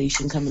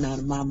conversation coming out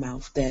of my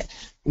mouth, that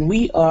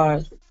we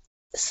are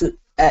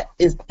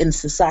in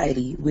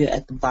society, we're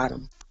at the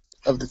bottom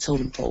of the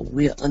totem pole.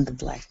 We are under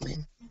black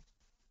men,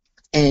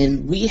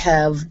 and we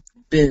have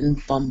been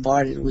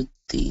bombarded with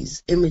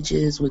these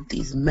images, with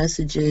these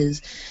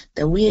messages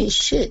that we ain't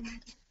shit,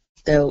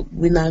 that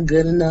we're not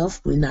good enough,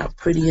 we're not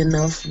pretty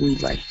enough, we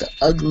like the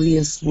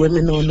ugliest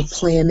women on the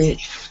planet.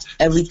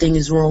 Everything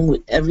is wrong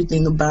with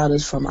everything about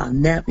us, from our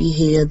nappy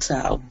hair to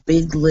our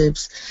big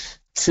lips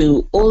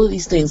to all of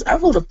these things. I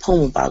wrote a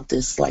poem about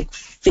this like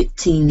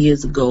 15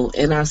 years ago,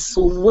 and I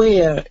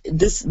swear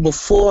this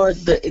before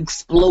the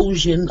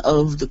explosion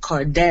of the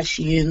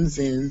Kardashians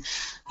and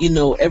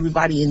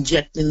everybody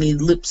injecting their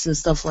lips and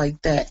stuff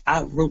like that.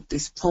 I wrote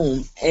this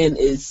poem, and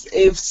it's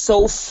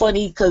so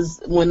funny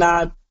because when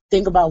I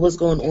think about what's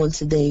going on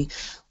today,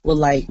 well,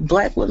 like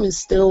black women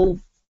still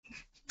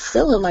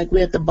feeling like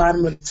we're at the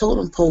bottom of the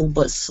totem pole,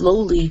 but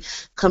slowly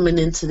coming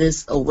into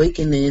this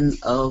awakening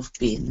of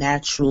being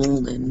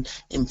natural and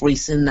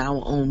embracing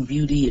our own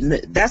beauty, and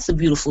that's a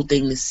beautiful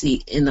thing to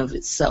see in of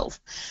itself.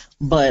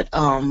 But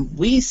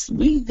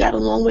we got a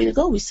long way to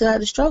go. We still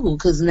had to struggle,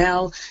 because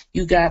now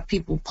you got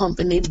people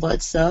pumping their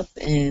butts up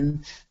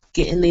and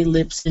getting their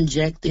lips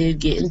injected,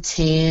 getting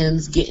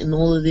tans, getting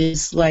all of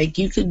this. Like,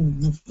 you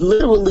could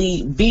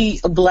literally be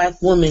a black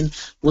woman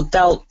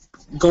without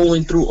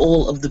going through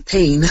all of the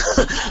pain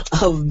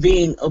of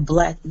being a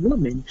black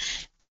woman.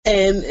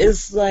 And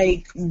it's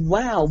like,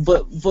 wow,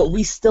 but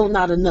we still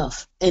not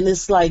enough. And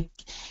it's like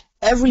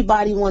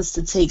everybody wants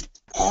to take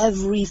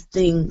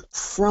everything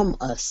from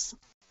us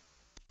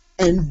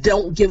and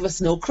don't give us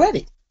no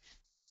credit.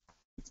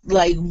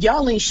 Like,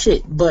 y'all ain't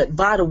shit, but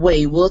by the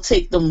way, we'll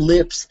take them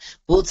lips,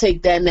 we'll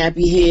take that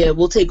nappy hair,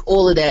 we'll take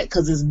all of that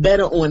because it's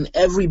better on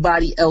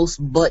everybody else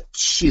but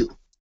you.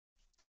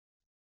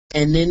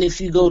 And then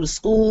if you go to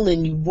school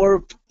and you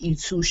work, you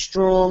too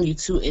strong, you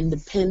too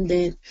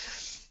independent.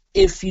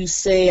 If you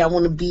say, I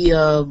want to be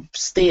a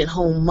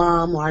stay-at-home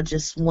mom, or I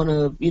just want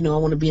to, I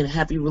want to be in a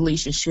happy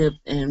relationship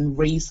and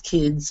raise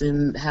kids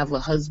and have a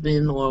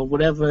husband or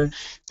whatever,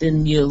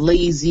 then you're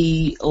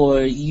lazy,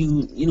 or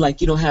you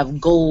don't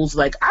have goals.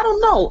 Like, I don't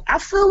know. I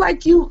feel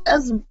like you,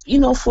 as,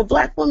 for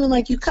black women,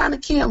 like, you kind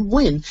of can't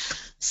win.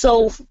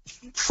 So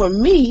for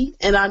me,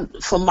 and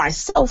for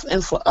myself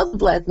and for other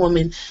black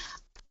women,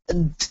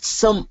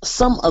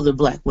 some other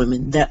black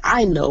women that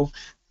I know,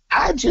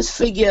 I just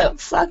figure,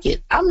 fuck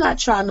it. I'm not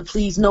trying to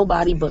please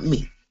nobody but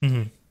me.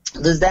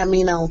 Mm-hmm. Does that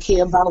mean I don't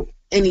care about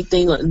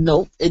anything?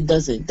 No, it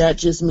doesn't. That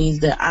just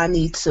means that I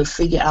need to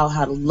figure out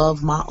how to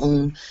love my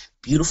own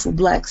beautiful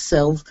black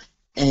self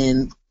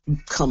and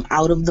come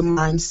out of the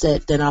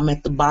mindset that I'm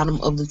at the bottom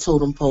of the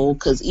totem pole,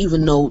 because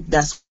even though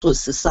that's what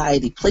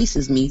society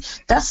places me,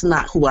 that's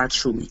not who I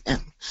truly am.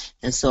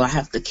 And so I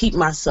have to keep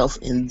myself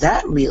in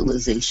that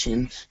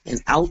realization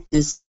and out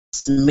this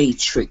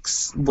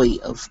matrix way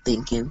of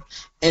thinking.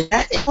 And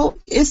that,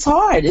 it's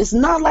hard. It's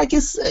not like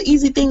it's an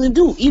easy thing to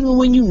do. Even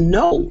when you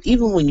know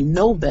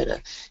better,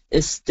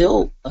 it's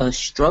still a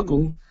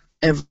struggle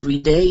every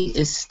day.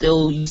 You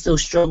still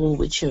struggle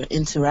with your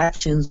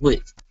interactions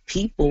with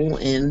people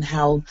and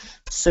how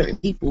certain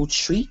people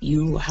treat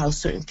you, how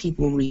certain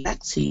people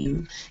react to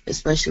you,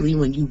 especially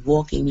when you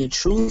walk in your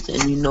truth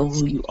and you know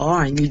who you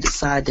are and you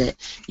decide that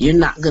you're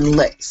not going to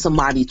let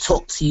somebody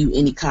talk to you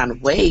any kind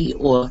of way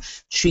or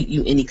treat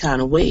you any kind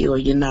of way, or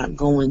you're not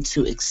going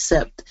to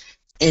accept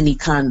any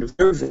kind of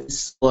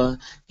service, or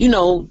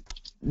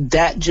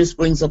that just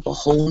brings up a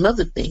whole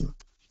nother thing.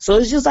 So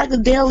it's just like a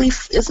daily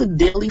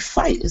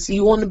fight. It's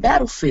you on the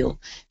battlefield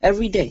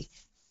every day.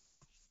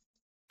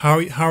 How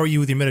are you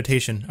with your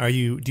meditation? How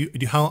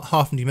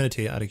often do you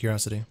meditate, out of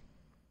curiosity?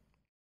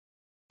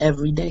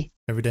 Every day.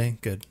 Every day,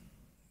 good.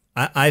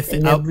 I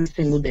think every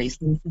single day.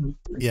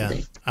 Yeah,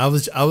 day. I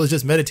was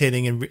just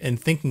meditating and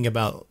thinking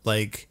about,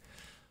 like,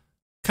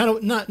 kind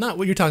of not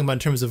what you're talking about in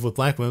terms of with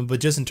black women,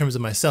 but just in terms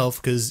of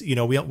myself, because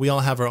we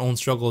all have our own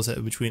struggles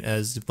between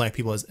as black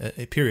people, as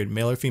a period,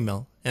 male or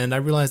female, and I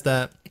realized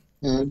that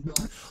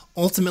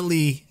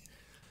ultimately,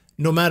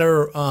 no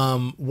matter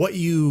what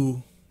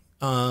you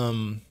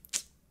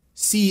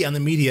see on the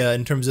media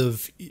in terms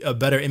of a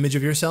better image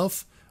of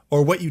yourself,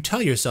 or what you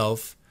tell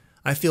yourself,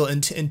 I feel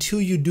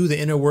until you do the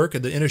inner work, or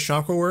the inner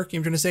chakra work,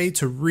 I'm trying to say,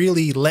 to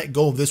really let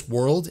go of this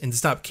world and to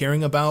stop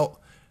caring about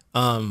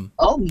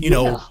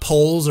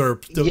polls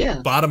or the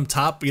bottom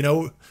top,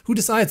 who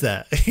decides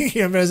that? You know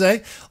what I'm trying to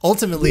say?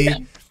 Ultimately,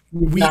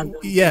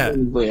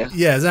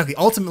 exactly.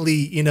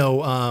 Ultimately,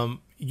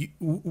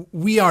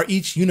 we are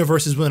each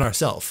universes within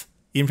ourselves.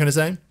 You know what I'm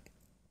trying to say?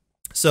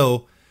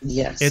 So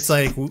yes, it's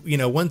like,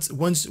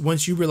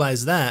 once you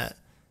realize that,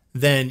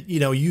 then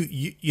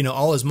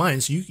all is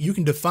mine. So you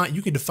can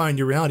define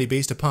your reality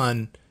based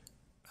upon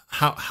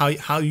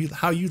how you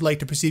like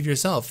to perceive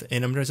yourself.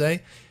 And I'm gonna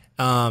say,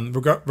 and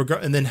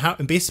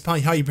then based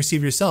upon how you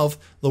perceive yourself,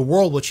 the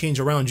world will change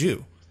around you. You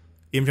know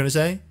what I'm trying to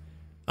say?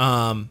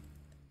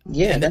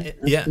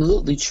 That's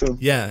absolutely true.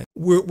 Yeah,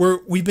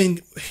 we've been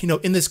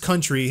in this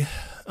country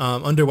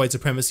under white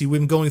supremacy.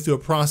 We've been going through a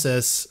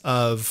process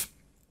of,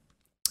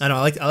 I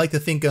like to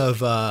think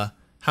of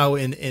how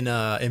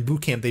in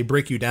boot camp they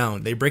break you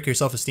down. They break your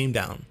self-esteem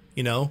down.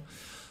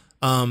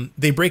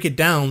 They break it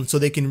down so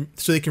they can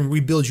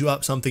rebuild you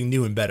up something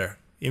new and better.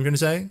 You know what I'm gonna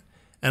say?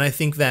 And I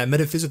think that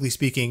metaphysically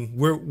speaking,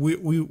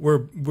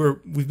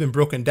 we've been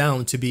broken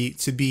down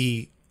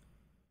to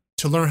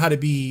learn how to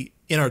be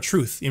in our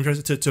truth. You know,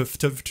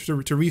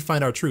 to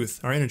refine our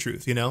truth, our inner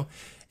truth. And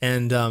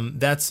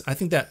I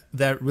think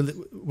that really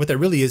what that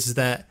really is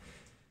that.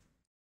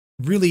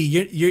 Really,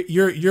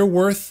 your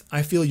worth.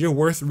 I feel your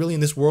worth really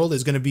in this world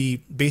is going to be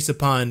based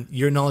upon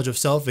your knowledge of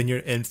self,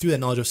 and through that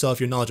knowledge of self,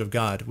 your knowledge of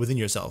God within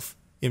yourself.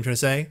 You know what I'm trying to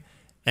say?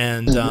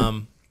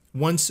 And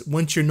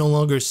once you're no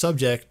longer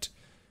subject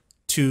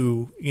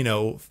to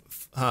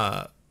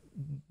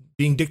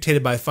being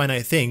dictated by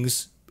finite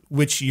things,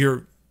 which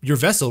your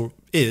vessel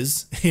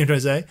is, you know what I'm trying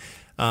to say?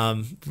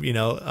 then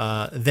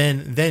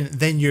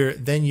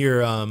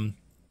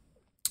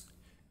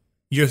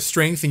your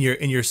strength and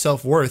your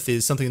self-worth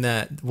is something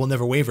that will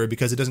never waver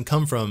because it doesn't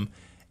come from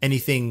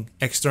anything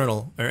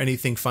external or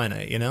anything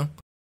finite, you know?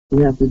 You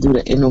have to do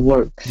the inner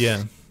work.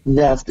 Yeah.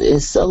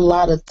 It's a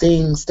lot of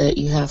things that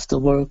you have to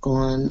work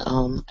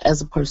on.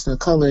 As a person of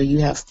color, you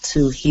have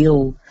to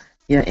heal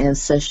your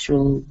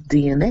ancestral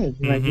DNA.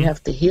 Like, you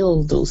have to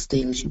heal those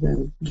things.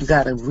 You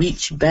gotta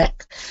reach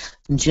back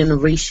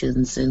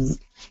generations and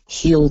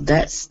heal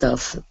that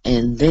stuff,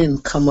 and then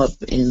come up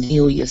and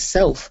heal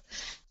yourself.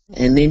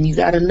 And then you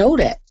gotta know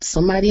that.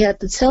 Somebody had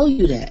to tell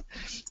you that.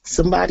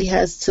 Somebody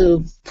has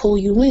to pull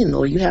you in,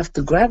 or you have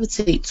to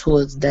gravitate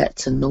towards that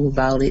to know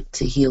about it,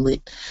 to heal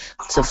it,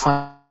 to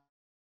find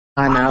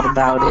out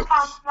about it.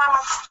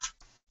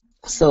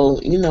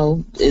 So,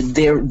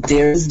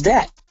 there's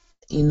that.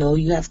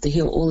 You have to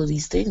heal all of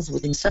these things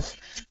within yourself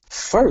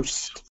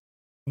first.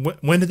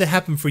 When did that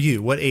happen for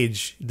you? What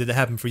age did that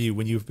happen for you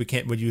when you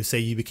say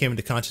you became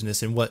into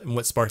consciousness, and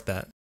what sparked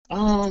that?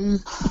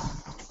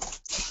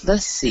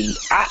 Let's see.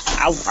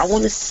 I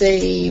want to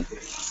say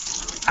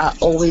I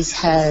always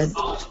had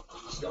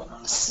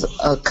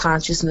a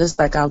consciousness,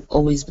 like I've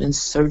always been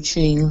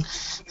searching,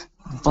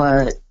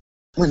 but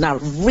when it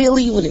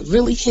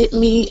really hit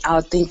me,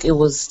 I think it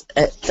was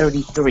at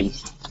 33.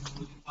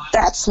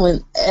 That's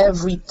when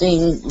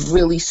everything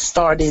really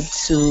started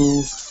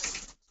to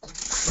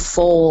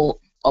fall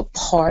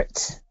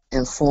apart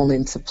and fall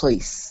into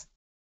place.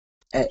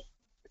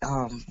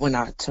 When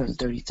I turned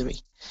 33,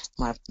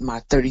 my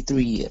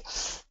 33 year.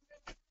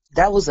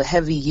 That was a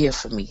heavy year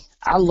for me.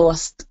 I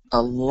lost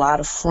a lot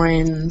of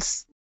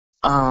friends,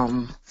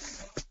 probably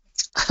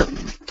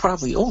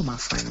all my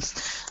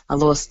friends. I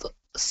lost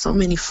so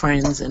many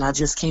friends, and I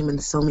just came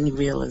into so many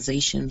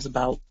realizations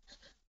about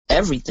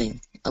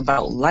everything,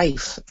 about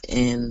life,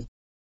 and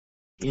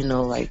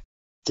like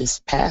this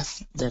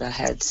path that I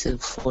had to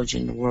forge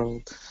in the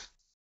world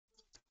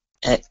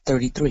at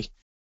 33.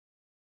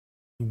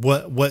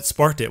 What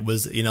sparked it?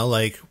 Was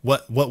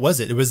what was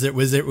it?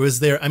 Was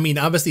there I mean,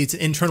 obviously it's an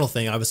internal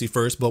thing, obviously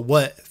first, but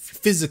what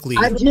physically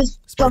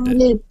sparked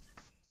it?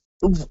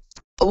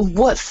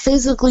 What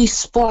physically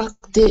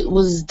sparked it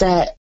was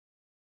that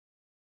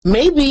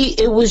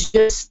maybe it was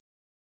just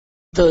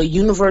the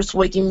universe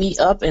waking me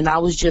up, and I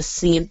was just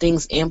seeing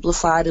things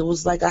amplified. It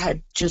was like I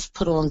had just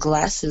put on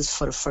glasses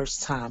for the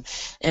first time,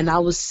 and I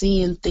was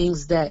seeing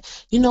things that,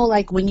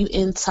 like when you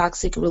in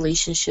toxic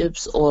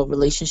relationships or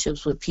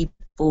relationships with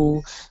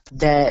people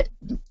that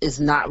is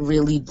not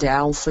really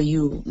down for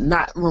you,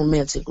 not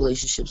romantic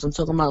relationships. I'm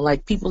talking about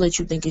like people that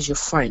you think is your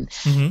friend.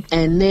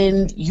 And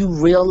then you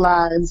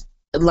realize,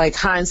 like,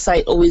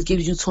 hindsight always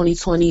gives you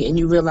 20/20, and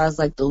you realize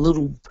like the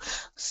little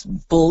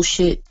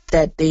bullshit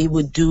that they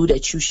would do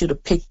that you should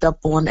have picked up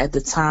on at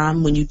the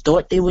time when you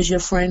thought they was your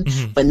friend,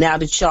 but now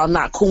that y'all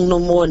not cool no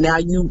more, now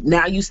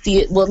you see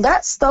it. Well,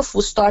 that stuff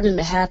was starting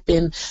to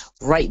happen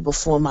right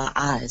before my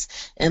eyes,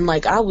 and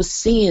like I was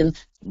seeing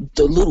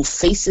the little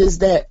faces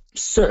that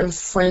certain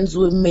friends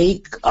would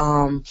make.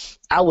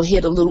 I would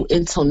hear the little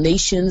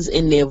intonations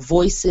in their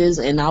voices,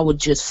 and I would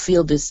just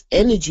feel this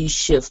energy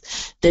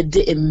shift that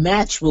didn't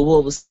match with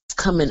what was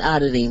coming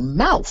out of their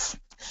mouth.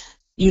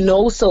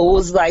 So it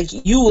was like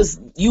you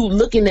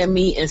looking at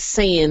me and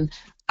saying,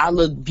 I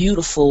look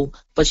beautiful,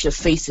 but your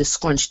face is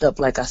scrunched up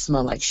like I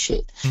smell like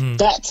shit.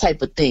 That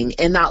type of thing.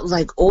 And I was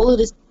like, all of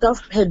this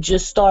stuff had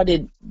just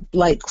started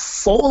like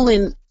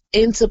falling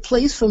into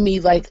place for me.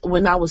 Like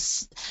when I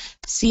was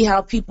see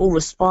how people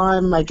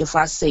respond, like if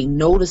I say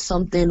no to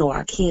something or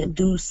I can't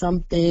do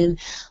something,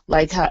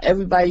 like how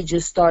everybody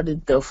just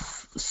started to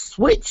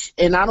switch.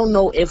 And I don't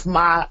know if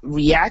my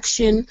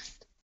reaction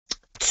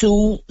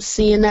to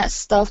seeing that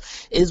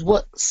stuff is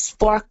what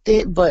sparked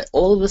it, but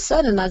all of a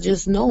sudden I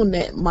just known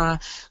that my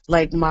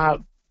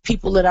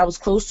people that I was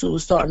close to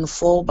was starting to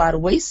fall by the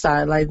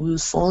wayside, like we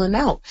was falling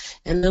out.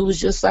 And it was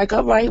just like,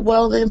 all right,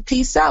 well then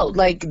peace out.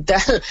 Like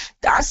that,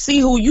 I see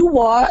who you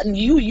are, and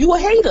you a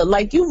hater.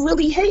 Like you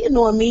really hating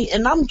on me,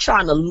 and I'm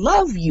trying to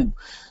love you.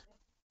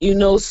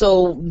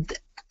 So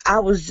I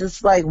was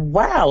just like,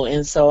 wow.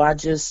 And so I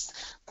just,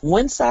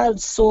 once I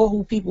saw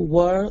who people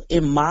were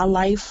in my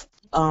life,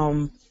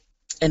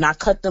 and I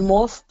cut them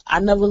off, I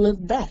never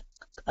looked back.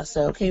 I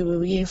said, okay, well,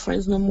 we ain't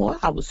friends no more.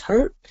 I was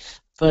hurt,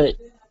 but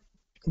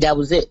that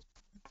was it.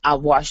 I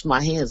washed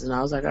my hands, and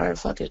I was like, all right,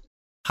 fuck it.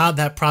 How'd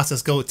that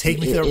process go? Take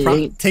me through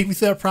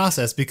that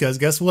process, because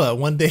guess what?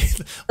 One day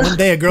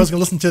a girl's gonna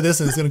listen to this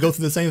and is gonna go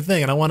through the same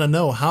thing, and I want to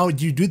know how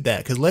you did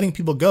that. Because letting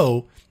people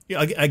go,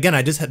 again,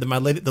 I just had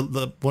one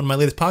of my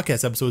latest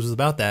podcast episodes was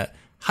about that.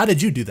 How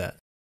did you do that?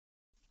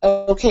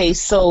 Okay,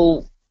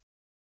 so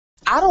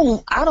I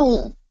don't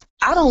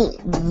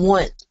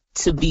want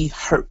to be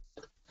hurt.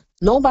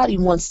 Nobody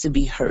wants to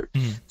be hurt.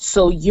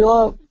 So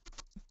your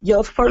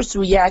first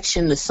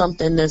reaction to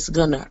something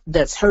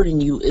that's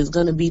hurting you is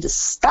gonna be to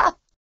stop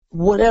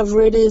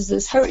whatever it is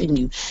that's hurting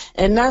you.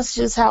 And that's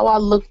just how I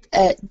looked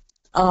at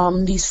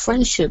these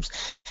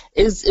friendships.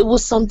 it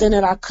was something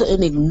that I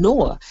couldn't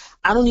ignore.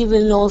 I don't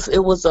even know if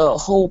it was a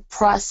whole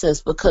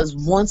process, because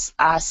once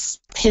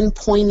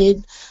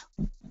pinpointed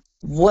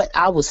what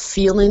I was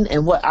feeling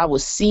and what I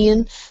was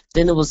seeing,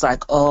 then it was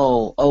like,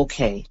 oh,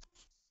 okay.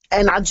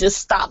 And I just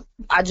stopped.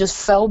 I just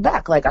fell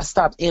back. Like, I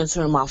stopped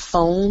answering my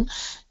phone.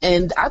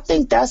 And I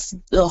think that's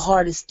the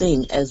hardest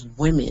thing as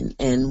women.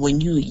 And when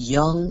you're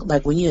young,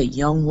 like when you're a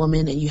young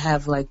woman and you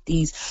have like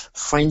these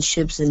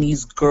friendships and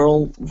these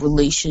girl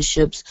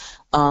relationships,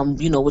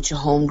 with your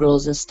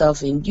homegirls and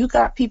stuff, and you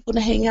got people to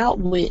hang out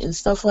with and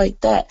stuff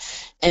like that.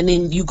 And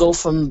then you go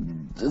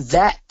from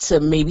that to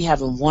maybe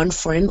having one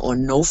friend or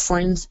no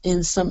friends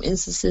in some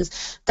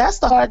instances. That's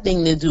the hard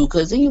thing to do,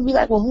 because then you'll be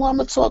like, well, who I'm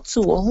going to talk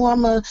to, or who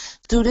I'm going to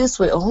do this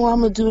with, or who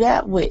I'm going to do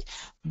that with.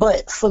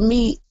 But for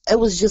me, it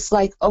was just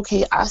like,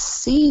 okay, I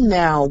see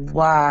now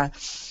why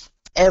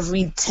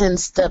every 10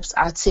 steps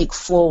I take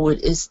forward,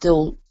 it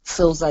still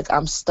feels like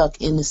I'm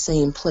stuck in the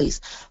same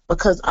place,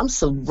 because I'm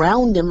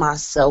surrounding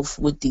myself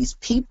with these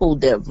people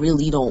that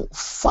really don't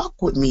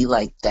fuck with me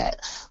like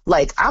that.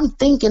 Like, I'm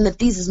thinking that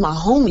these is my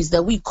homies,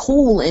 that we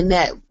cool, and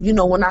that,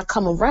 when I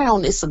come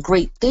around, it's a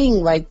great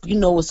thing. Like,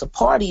 it's a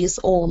party, it's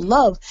all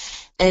love.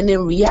 And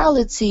in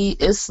reality,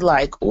 it's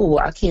like, oh,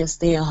 I can't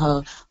stand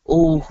her.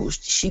 Oh,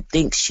 she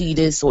thinks she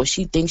this, or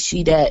she thinks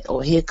she that,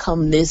 or here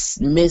come this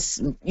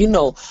miss,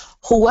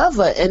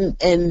 whoever.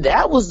 And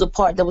that was the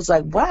part that was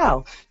like,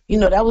 wow,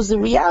 that was the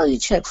reality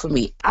check for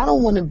me. I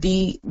don't want to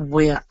be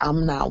where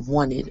I'm not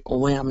wanted or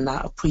where I'm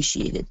not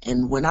appreciated.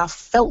 And when I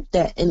felt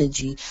that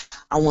energy,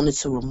 I wanted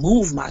to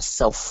remove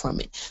myself from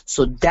it.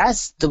 So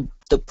that's the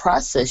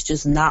process,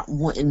 just not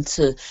wanting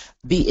to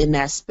be in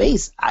that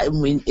space. I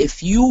mean,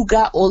 if you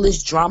got all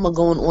this drama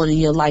going on in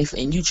your life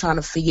and you trying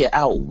to figure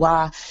out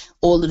why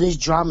all of this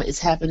drama is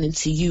happening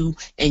to you,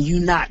 and you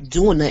not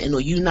doing nothing,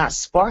 or you not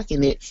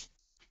sparking it,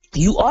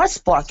 you are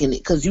sparking it,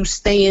 because you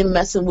stay in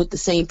messing with the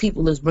same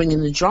people that's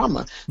bringing the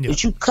drama. Yeah.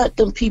 But you cut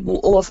them people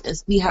off and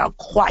see how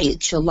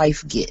quiet your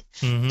life get.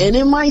 Mm-hmm. And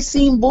it might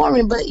seem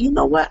boring, but you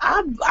know what?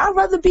 I'd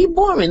rather be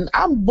boring.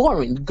 I'm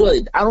boring.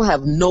 Good. I don't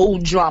have no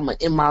drama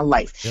in my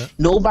life. Yeah.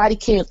 Nobody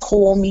can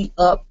call me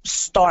up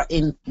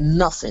starting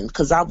nothing,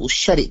 because I will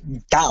shut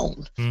it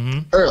down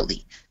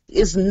early.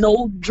 It's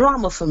no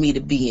drama for me to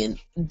be in.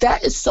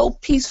 That is so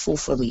peaceful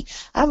for me.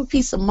 I have a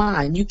peace of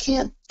mind. You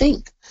can't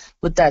think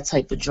with that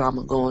type of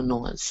drama going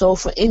on. So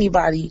for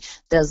anybody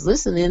that's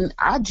listening,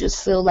 I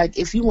just feel like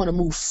if you want to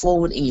move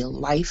forward in your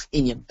life,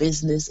 in your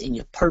business, in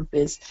your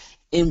purpose,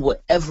 in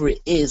whatever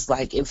it is,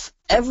 like if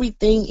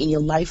everything in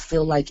your life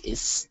feel like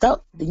it's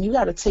stuck, then you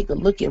got to take a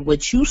look at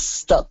what you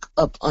stuck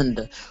up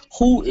under,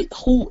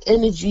 who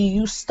energy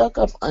you stuck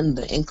up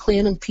under, and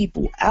clear them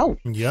people out.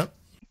 Yep.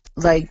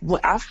 Like,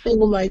 I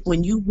feel like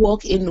when you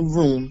walk in the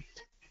room,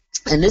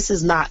 and this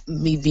is not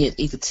me being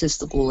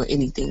egotistical or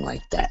anything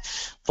like that,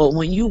 but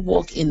when you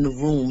walk in the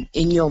room,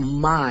 in your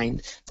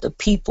mind, the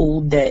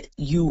people that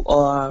you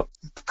are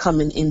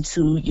coming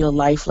into your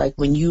life, like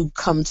when you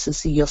come to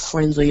see your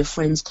friends or your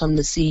friends come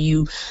to see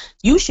you,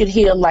 you should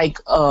hear like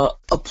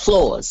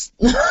applause.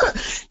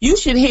 You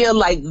should hear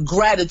like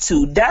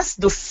gratitude. That's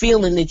the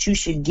feeling that you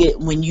should get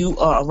when you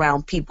are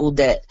around people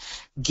that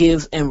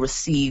give and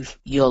receive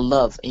your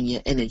love and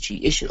your energy.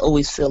 It should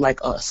always feel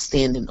like a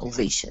standing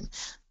ovation.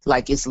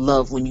 Like it's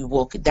love when you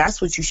walk.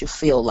 That's what you should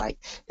feel like.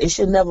 It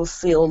should never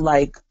feel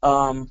like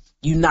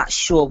you're not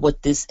sure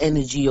what this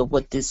energy or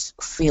what this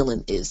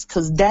feeling is,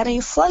 because that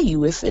ain't for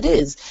you. If it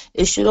is,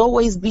 it should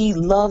always be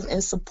love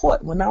and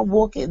support. When I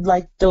walk in,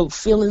 like the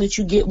feeling that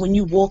you get when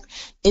you walk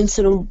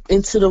into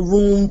the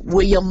room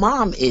where your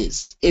mom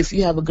is, if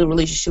you have a good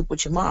relationship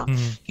with your mom,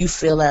 you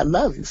feel that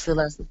love, you feel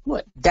that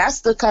support.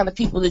 That's the kind of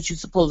people that you're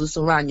supposed to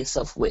surround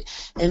yourself with.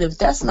 And if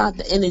that's not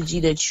the energy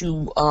that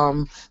you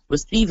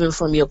receiving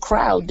from your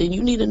crowd, then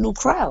you need a new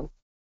crowd.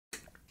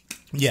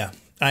 Yeah.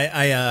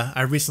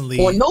 I recently,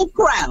 or no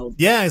crowd.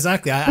 Yeah,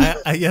 exactly.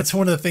 I that's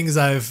one of the things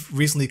I've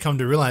recently come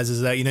to realize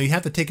is that, you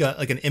have to take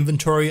an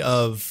inventory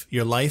of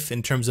your life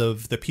in terms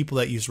of the people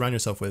that you surround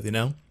yourself with,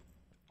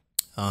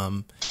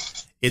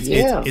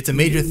 it's a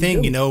major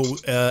thing,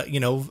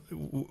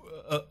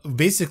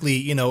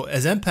 basically,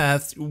 as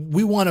empaths,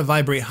 we want to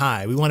vibrate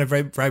high. We want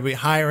to vibrate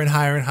higher and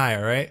higher and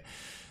higher, right?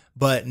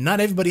 But not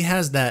everybody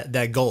has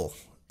that goal.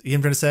 You know what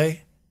I'm trying to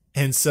say?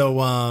 And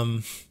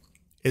so,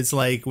 it's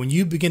like when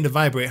you begin to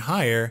vibrate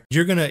higher,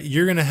 you're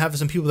gonna have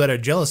some people that are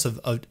jealous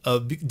of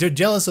they're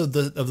jealous of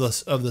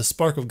the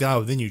spark of God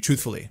within you.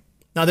 Truthfully,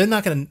 now they're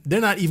not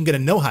even gonna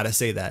know how to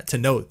say that to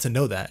know that. You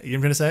know what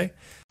I'm gonna say?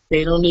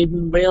 They don't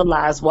even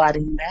realize why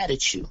they're mad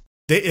at you.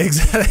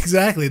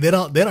 Exactly. They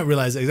don't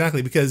realize it,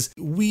 exactly, because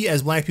we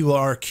as Black people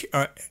are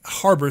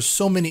harbor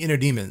so many inner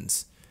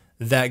demons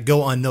that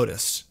go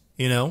unnoticed.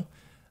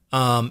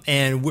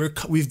 And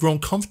we've grown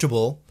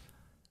comfortable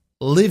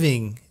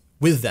living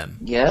with them.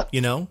 Yeah.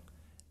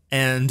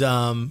 And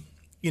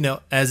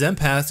as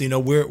empaths,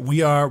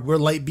 we're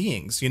light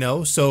beings,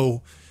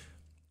 so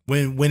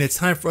when it's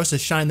time for us to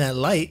shine that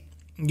light,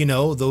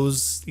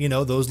 those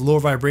lower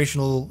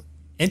vibrational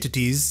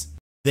entities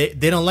they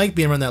don't like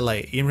being around that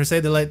light. You ever say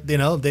they like,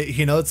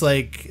 it's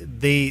like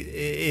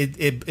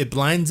it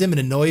blinds them and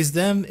annoys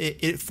them.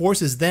 It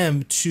forces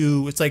them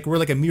to. It's like we're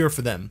like a mirror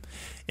for them,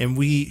 and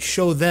we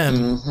show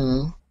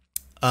them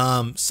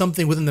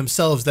something within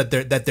themselves that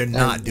they're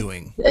not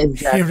doing. You know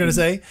what I'm trying to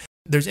say?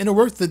 There's inner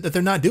work that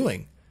they're not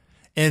doing,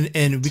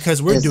 and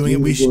because we're doing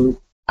it, we should.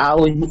 I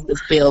always used to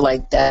feel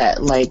like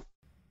that, like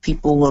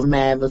people were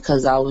mad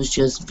because I was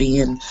just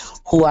being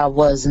who I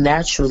was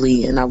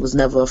naturally, and I was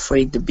never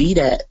afraid to be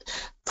that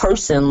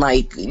person.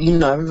 Like,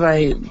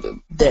 everybody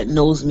that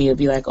knows me will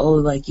be like, oh,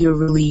 like, you're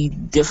really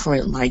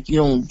different, like, you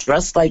don't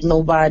dress like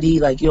nobody,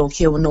 like, you don't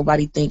care what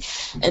nobody think.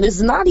 And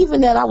it's not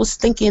even that I was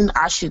thinking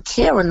I should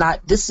care or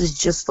not. This is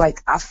just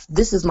like,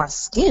 this is my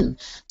skin,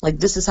 like,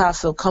 this is how I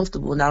feel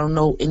comfortable, and I don't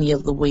know any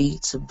other way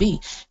to be.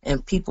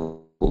 And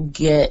people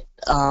get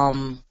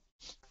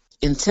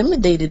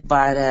intimidated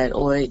by that,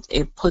 or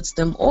it puts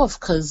them off,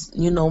 because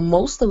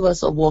most of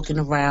us are walking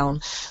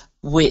around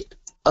with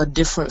a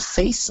different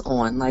face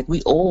on. Like,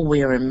 we all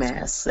wearing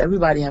masks.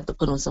 Everybody have to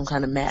put on some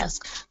kind of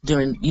mask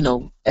during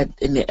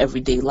in their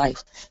everyday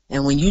life.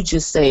 And when you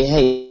just say,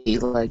 hey,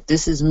 like,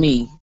 this is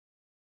me,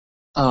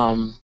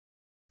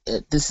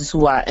 this is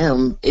who I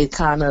am, it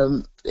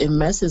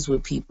messes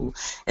with people.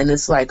 And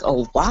it's like,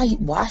 oh,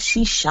 why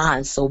she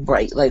shines so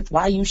bright? Like,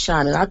 why you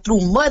shining? I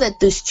threw mud at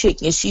this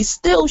chick and she's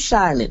still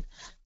shining.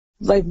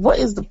 Like, what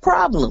is the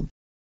problem?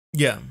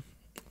 Yeah.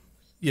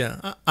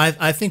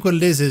 I think what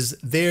it is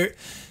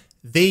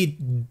they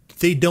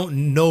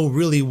don't know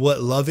really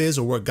what love is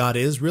or what God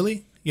is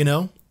really,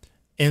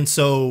 and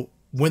so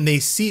when they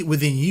see it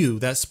within you,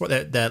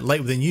 that light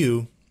within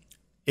you,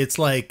 it's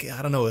like,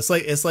 I don't know, it's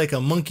like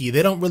a monkey.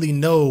 They don't really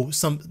know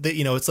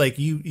it's like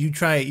you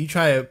try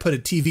to put a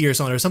TV or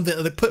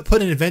something, like put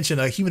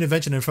a human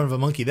invention in front of a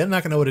monkey. They're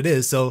not gonna know what it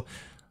is, so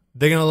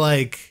they're gonna,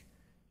 like,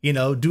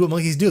 do what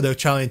monkeys do. They'll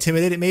try to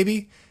intimidate it.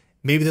 Maybe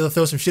they'll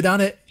throw some shit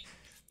on it.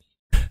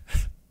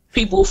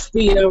 People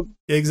fear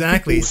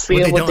exactly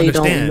what they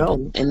don't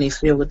know, and they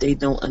fear what they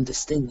don't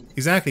understand.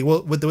 Exactly.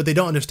 Well, what they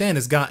don't understand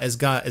is God's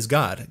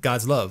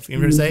love. You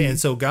know what I'm saying? And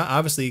so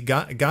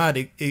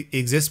God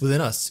exists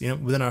within us,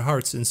 within our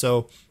hearts. And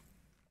so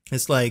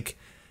it's like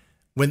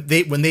when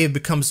they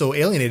become so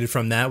alienated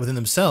from that within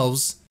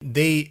themselves,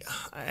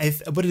 I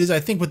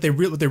think what they're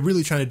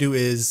really trying to do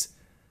is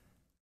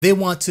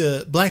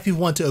Black people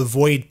want to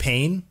avoid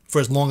pain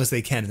for as long as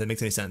they can, if that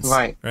makes any sense.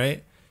 Right.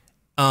 Right.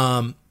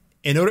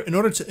 In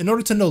order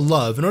to know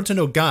love, in order to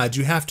know God,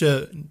 you have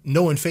to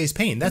know and face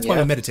pain. That's why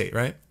we meditate,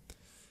 right?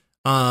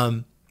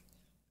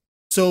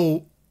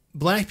 So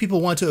Black people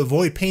want to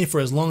avoid pain for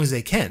as long as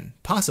they can,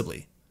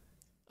 possibly.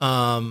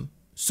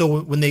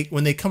 So when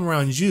they come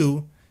around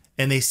you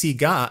and they see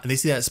God and they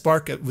see that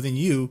spark within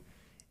you,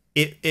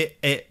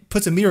 it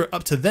puts a mirror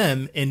up to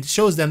them and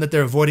shows them that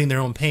they're avoiding their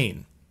own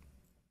pain.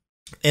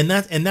 And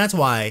that's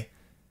why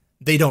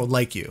they don't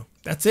like you.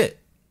 That's it.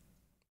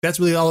 That's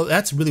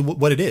really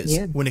what it is.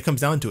 When it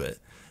comes down to it.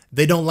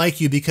 They don't like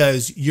you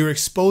because you're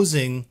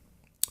exposing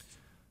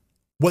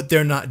what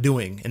they're not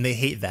doing, and they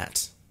hate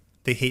that.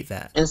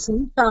 And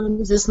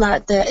sometimes it's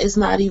not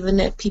even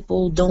that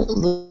people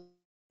don't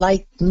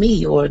like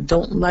me or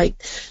don't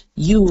like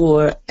you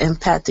or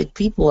empathic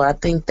people. I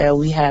think that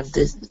we have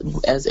this,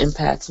 as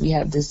empaths, we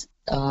have this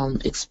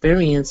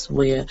experience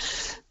where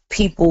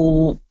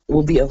people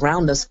will be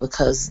around us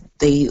because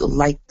they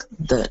like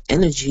the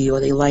energy, or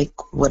they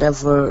like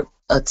whatever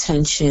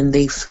attention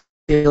they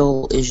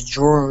feel is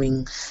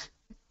drawing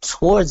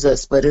towards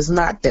us. But it's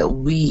not that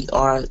we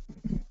are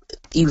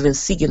even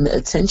seeking the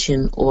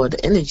attention or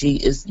the energy.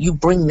 Is you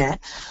bring that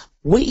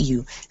with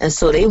you, and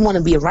so they want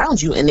to be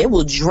around you, and they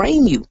will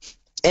drain you.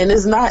 And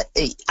it's not,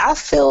 I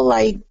feel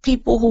like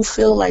people who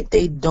feel like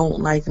they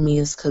don't like me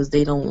is because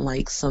they don't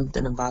like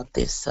something about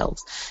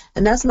themselves.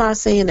 And that's not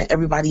saying that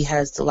everybody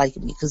has to like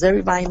me, because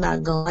everybody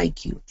not gonna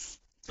like you.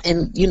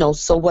 And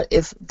so what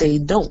if they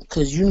don't?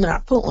 Because you're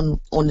not put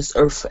on this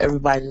earth for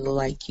everybody to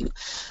like you.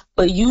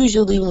 But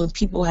usually when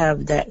people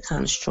have that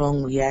kind of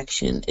strong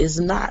reaction, it's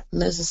not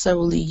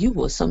necessarily you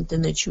or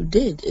something that you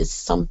did. It's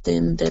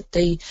something that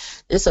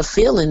it's a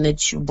feeling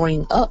that you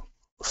bring up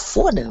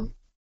for them.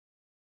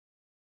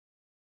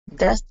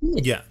 That's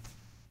it. Yeah.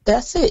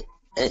 That's it.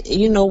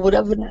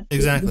 Whatever that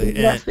exactly.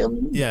 That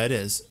feeling. Yeah, it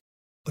is.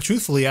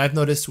 Truthfully, I've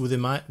noticed within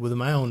my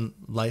own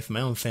life,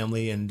 my own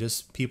family, and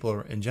just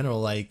people in general,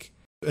 like,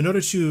 in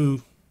order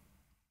to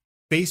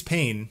face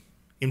pain,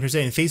 and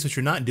face what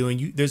you're not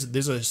doing, there's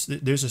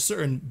a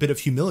certain bit of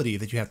humility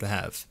that you have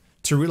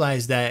to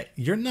realize that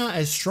you're not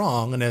as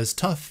strong and as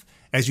tough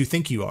as you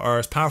think you are, or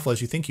as powerful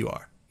as you think you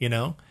are.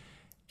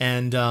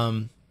 And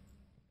a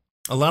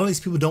lot of these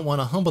people don't want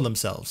to humble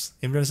themselves.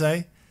 You know what I'm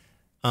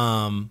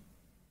saying?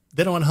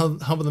 They don't want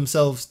to humble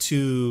themselves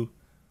to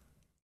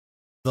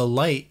the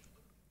light,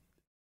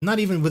 not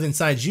even within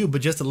inside you,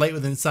 but just the light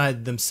within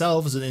inside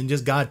themselves and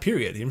just God,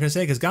 period. You know what I'm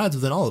saying? Because God's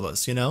within all of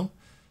us,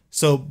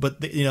 So,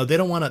 but they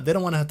don't want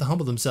to have to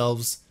humble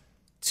themselves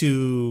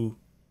to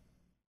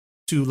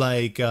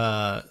like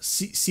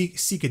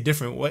seek a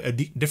different way, a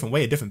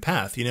different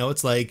path.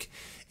 It's like,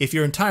 if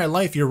your entire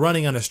life you're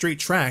running on a straight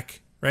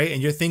track, right,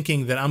 and you're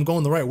thinking that I'm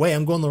going the right way,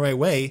 I'm going the right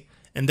way,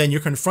 and then you're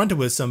confronted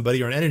with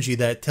somebody or an energy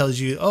that tells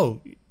you, oh,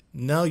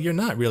 no, you're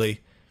not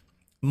really.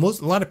 A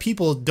lot of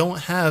people don't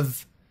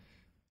have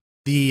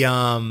the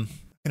how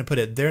can I put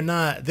it? They don't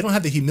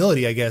have the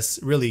humility, I guess,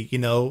 really,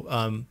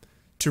 to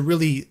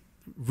really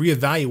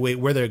reevaluate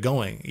where they're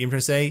going. You know what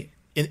I'm trying to say?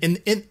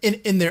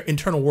 In their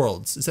internal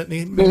worlds. Does that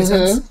make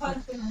sense?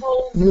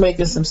 You're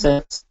making some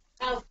sense.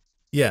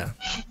 Yeah.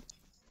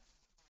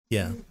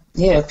 Yeah.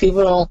 Yeah,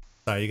 people don't.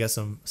 Sorry, you got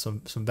some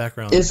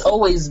background. It's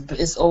always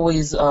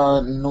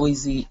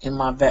noisy in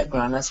my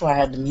background. That's why I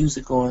had the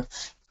music on,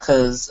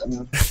 because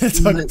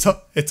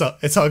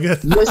it's all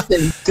good.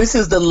 Listen, this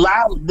is the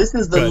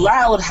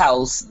loud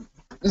house.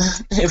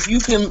 If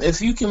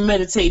you can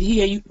meditate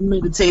here, you can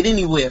meditate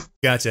anywhere.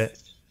 Gotcha.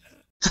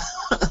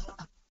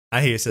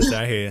 I hear you, sister.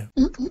 I hear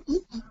you.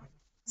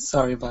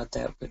 Sorry about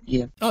that, but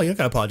yeah. Oh, you don't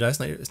gotta apologize.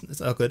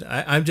 It's all good.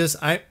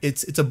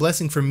 It's a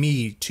blessing for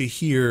me to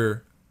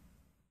hear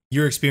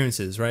your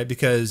experiences, right?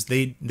 Because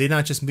they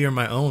not just mirror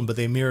my own, but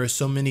they mirror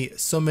so many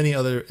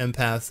other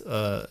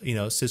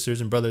empath, sisters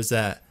and brothers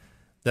that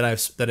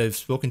I've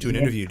spoken to and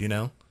interviewed,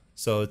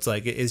 So it's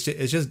like it's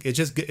just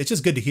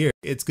good to hear.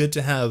 It's good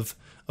to have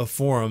a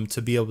forum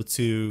to be able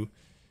to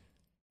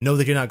know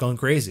that you're not going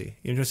crazy.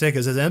 You know what I'm saying?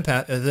 Because as an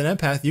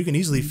empath, you can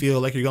easily feel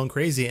like you're going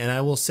crazy, and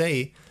I will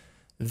say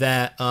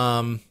that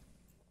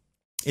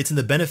it's in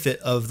the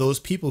benefit of those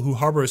people who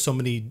harbor so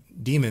many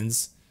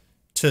demons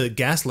to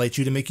gaslight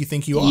you to make you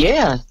think you are.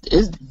 Yeah,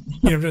 you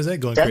know what I'm saying?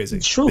 Going that's crazy.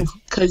 That's true,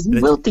 because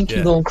you will think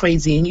you're going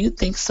crazy, and you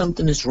think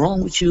something is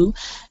wrong with you,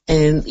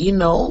 and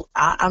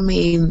I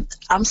mean,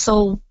 I'm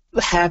so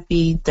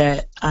happy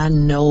that I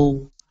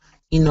know,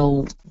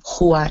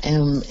 who I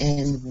am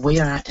and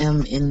where I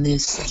am in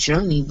this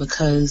journey,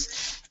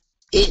 because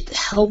it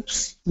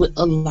helps with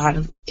a lot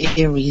of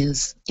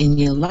areas in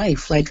your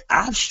life. Like,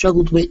 I've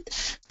struggled with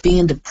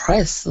being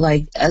depressed.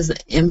 Like, as an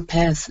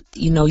empath,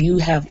 you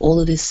have all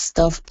of this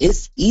stuff.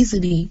 It's easy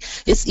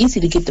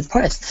to get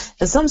depressed.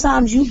 And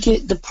sometimes you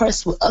get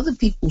depressed with other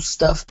people's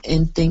stuff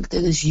and think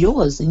that it's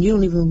yours, and you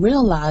don't even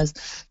realize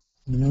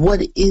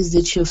what it is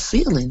that you're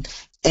feeling.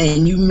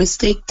 And you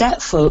mistake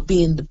that for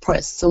being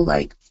depressed. So,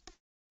 like,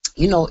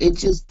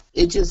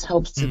 it just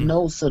helps to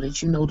know, so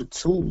that you know the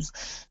tools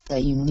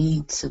that you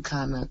need to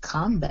kind of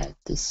combat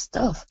this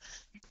stuff,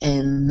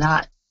 and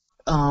not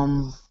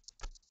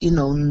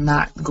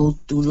not go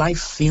through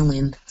life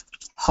feeling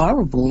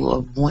horrible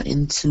or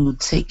wanting to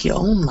take your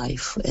own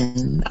life.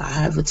 And I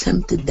have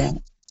attempted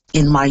that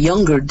in my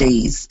younger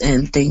days,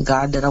 and thank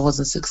God that I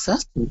wasn't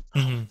successful.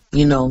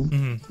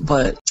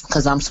 But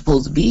because I'm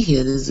supposed to be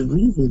here, there's a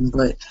reason.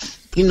 But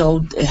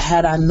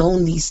had I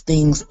known these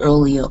things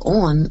earlier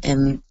on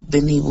and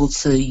been able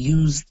to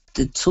use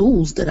the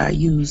tools that I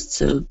use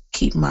to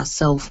keep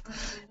myself,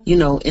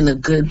 in a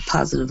good,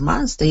 positive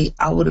mind state,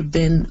 I would have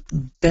been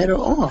better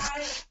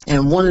off.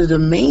 And one of the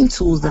main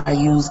tools that I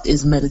use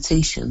is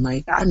meditation.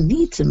 Like, I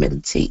need to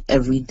meditate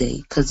every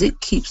day because it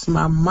keeps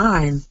my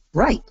mind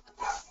right.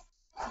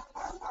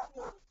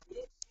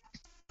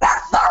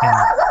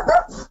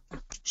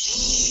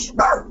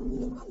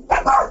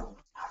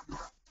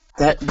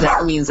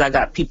 That means I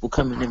got people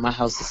coming in my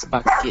house. It's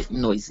about to get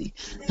noisy.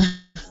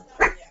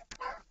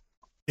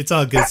 It's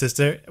all good,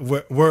 sister.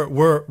 We're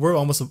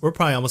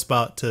probably almost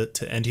about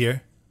to end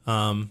here.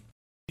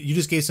 You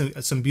just gave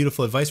some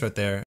beautiful advice right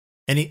there.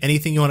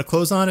 Anything you want to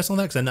close on or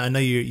something? Because I know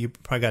you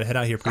probably got to head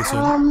out here pretty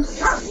soon.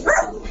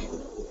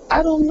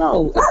 I don't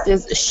know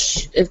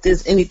if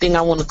there's anything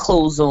I want to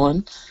close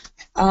on.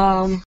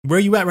 Where are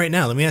you at right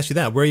now? Let me ask you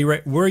that. Where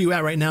are you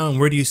at right now, and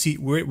where do you see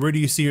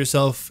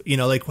yourself?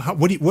 Like,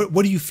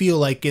 what do you feel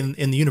like in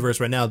the universe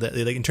right now, that,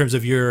 like, in terms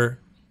of your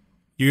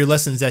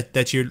lessons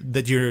that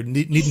you're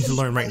needing to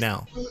learn right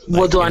now? Like,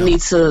 what do I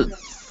need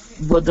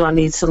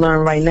to learn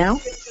right now?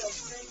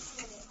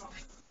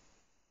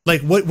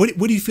 Like, what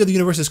do you feel the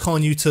universe is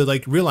calling you to,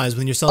 like, realize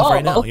within yourself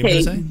right now? Okay. You know what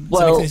I'm saying? Does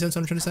that make any sense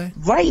what I'm trying to say?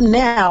 Right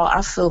now,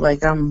 I feel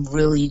like I'm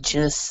really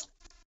just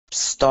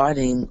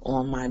starting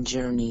on my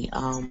journey,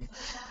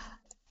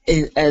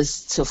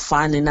 as to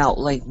finding out,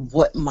 like,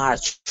 what my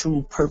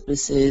true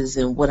purpose is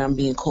and what I'm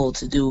being called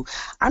to do.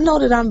 I know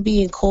that I'm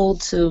being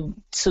called to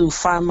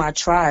find my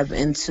tribe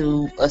and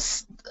to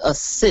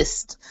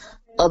assist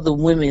other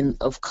women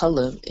of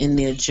color in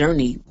their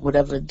journey,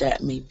 whatever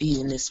that may be,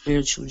 in their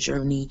spiritual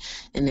journey,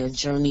 in their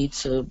journey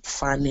to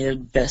find their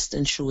best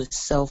and truest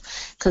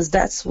self, because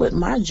that's what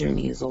my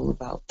journey is all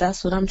about.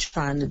 That's what I'm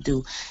trying to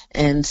do.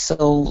 And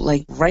so,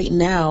 like, right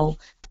now,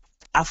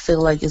 I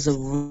feel like it's a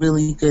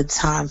really good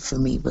time for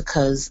me,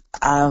 because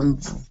I'm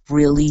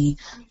really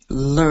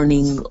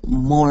learning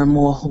more and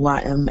more who I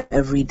am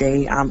every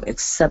day. I'm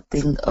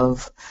accepting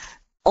of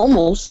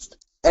almost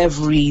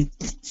every,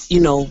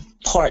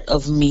 part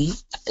of me.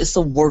 It's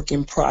a work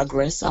in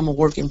progress. I'm a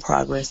work in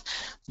progress,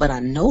 but I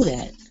know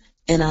that,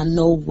 and I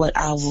know what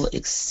I will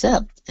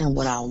accept and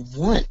what I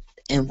want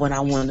and what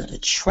I want to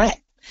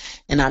attract.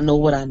 and I know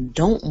what I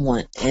don't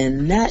want.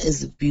 And that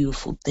is a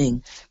beautiful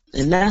thing.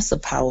 And that's a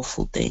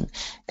powerful thing.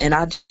 And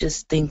I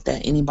just think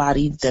that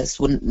anybody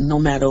no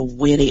matter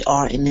where they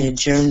are in their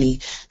journey,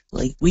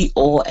 like, we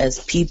all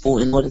as people,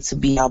 in order to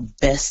be our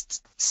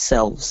best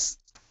selves,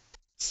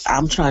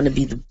 I'm trying to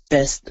be the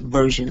best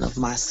version of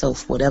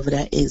myself, whatever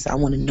that is. I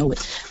want to know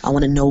it. I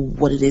want to know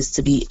what it is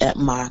to be at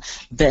my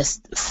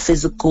best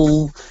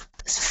physical,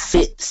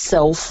 fit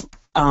self,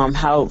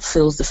 how it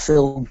feels to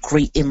feel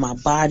great in my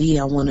body.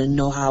 I want to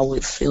know how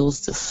it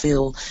feels to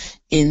feel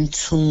in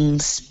tune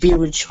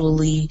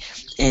spiritually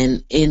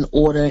and in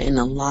order and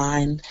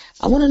aligned.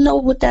 I want to know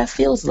what that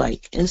feels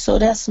like. And so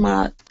that's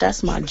my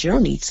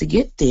journey to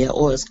get there,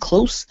 or as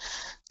close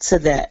to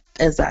that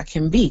as I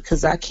can be,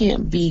 because I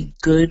can't be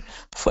good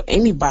for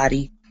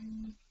anybody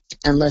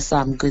unless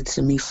I'm good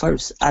to me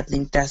first. I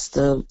think that's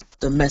the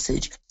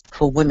message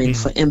for women,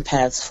 for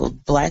empaths, for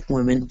black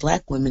women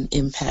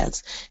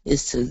empaths,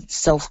 is to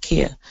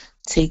self-care.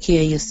 Take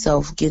care of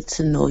yourself, get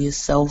to know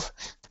yourself,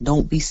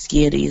 don't be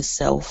scared of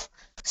yourself,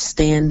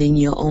 stand in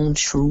your own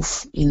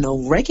truth,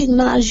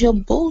 recognize your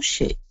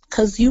bullshit,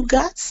 because you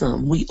got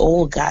some. We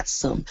all got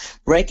some.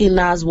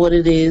 Recognize what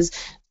it is,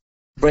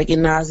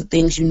 recognize the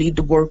things you need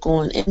to work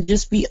on, and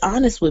just be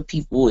honest with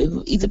people.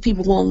 Either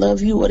people gonna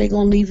love you or they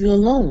gonna leave you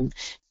alone.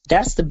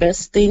 That's the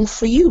best thing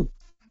for you.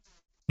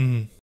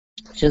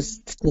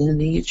 Just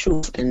stand in your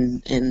truth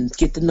and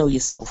get to know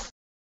yourself.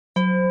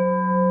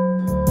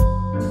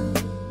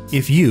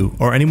 If you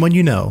or anyone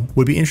you know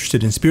would be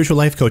interested in spiritual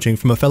life coaching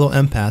from a fellow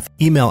empath,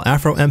 email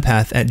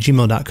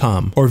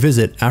afroempath@gmail.com or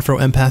visit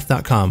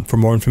afroempath.com for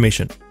more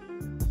information.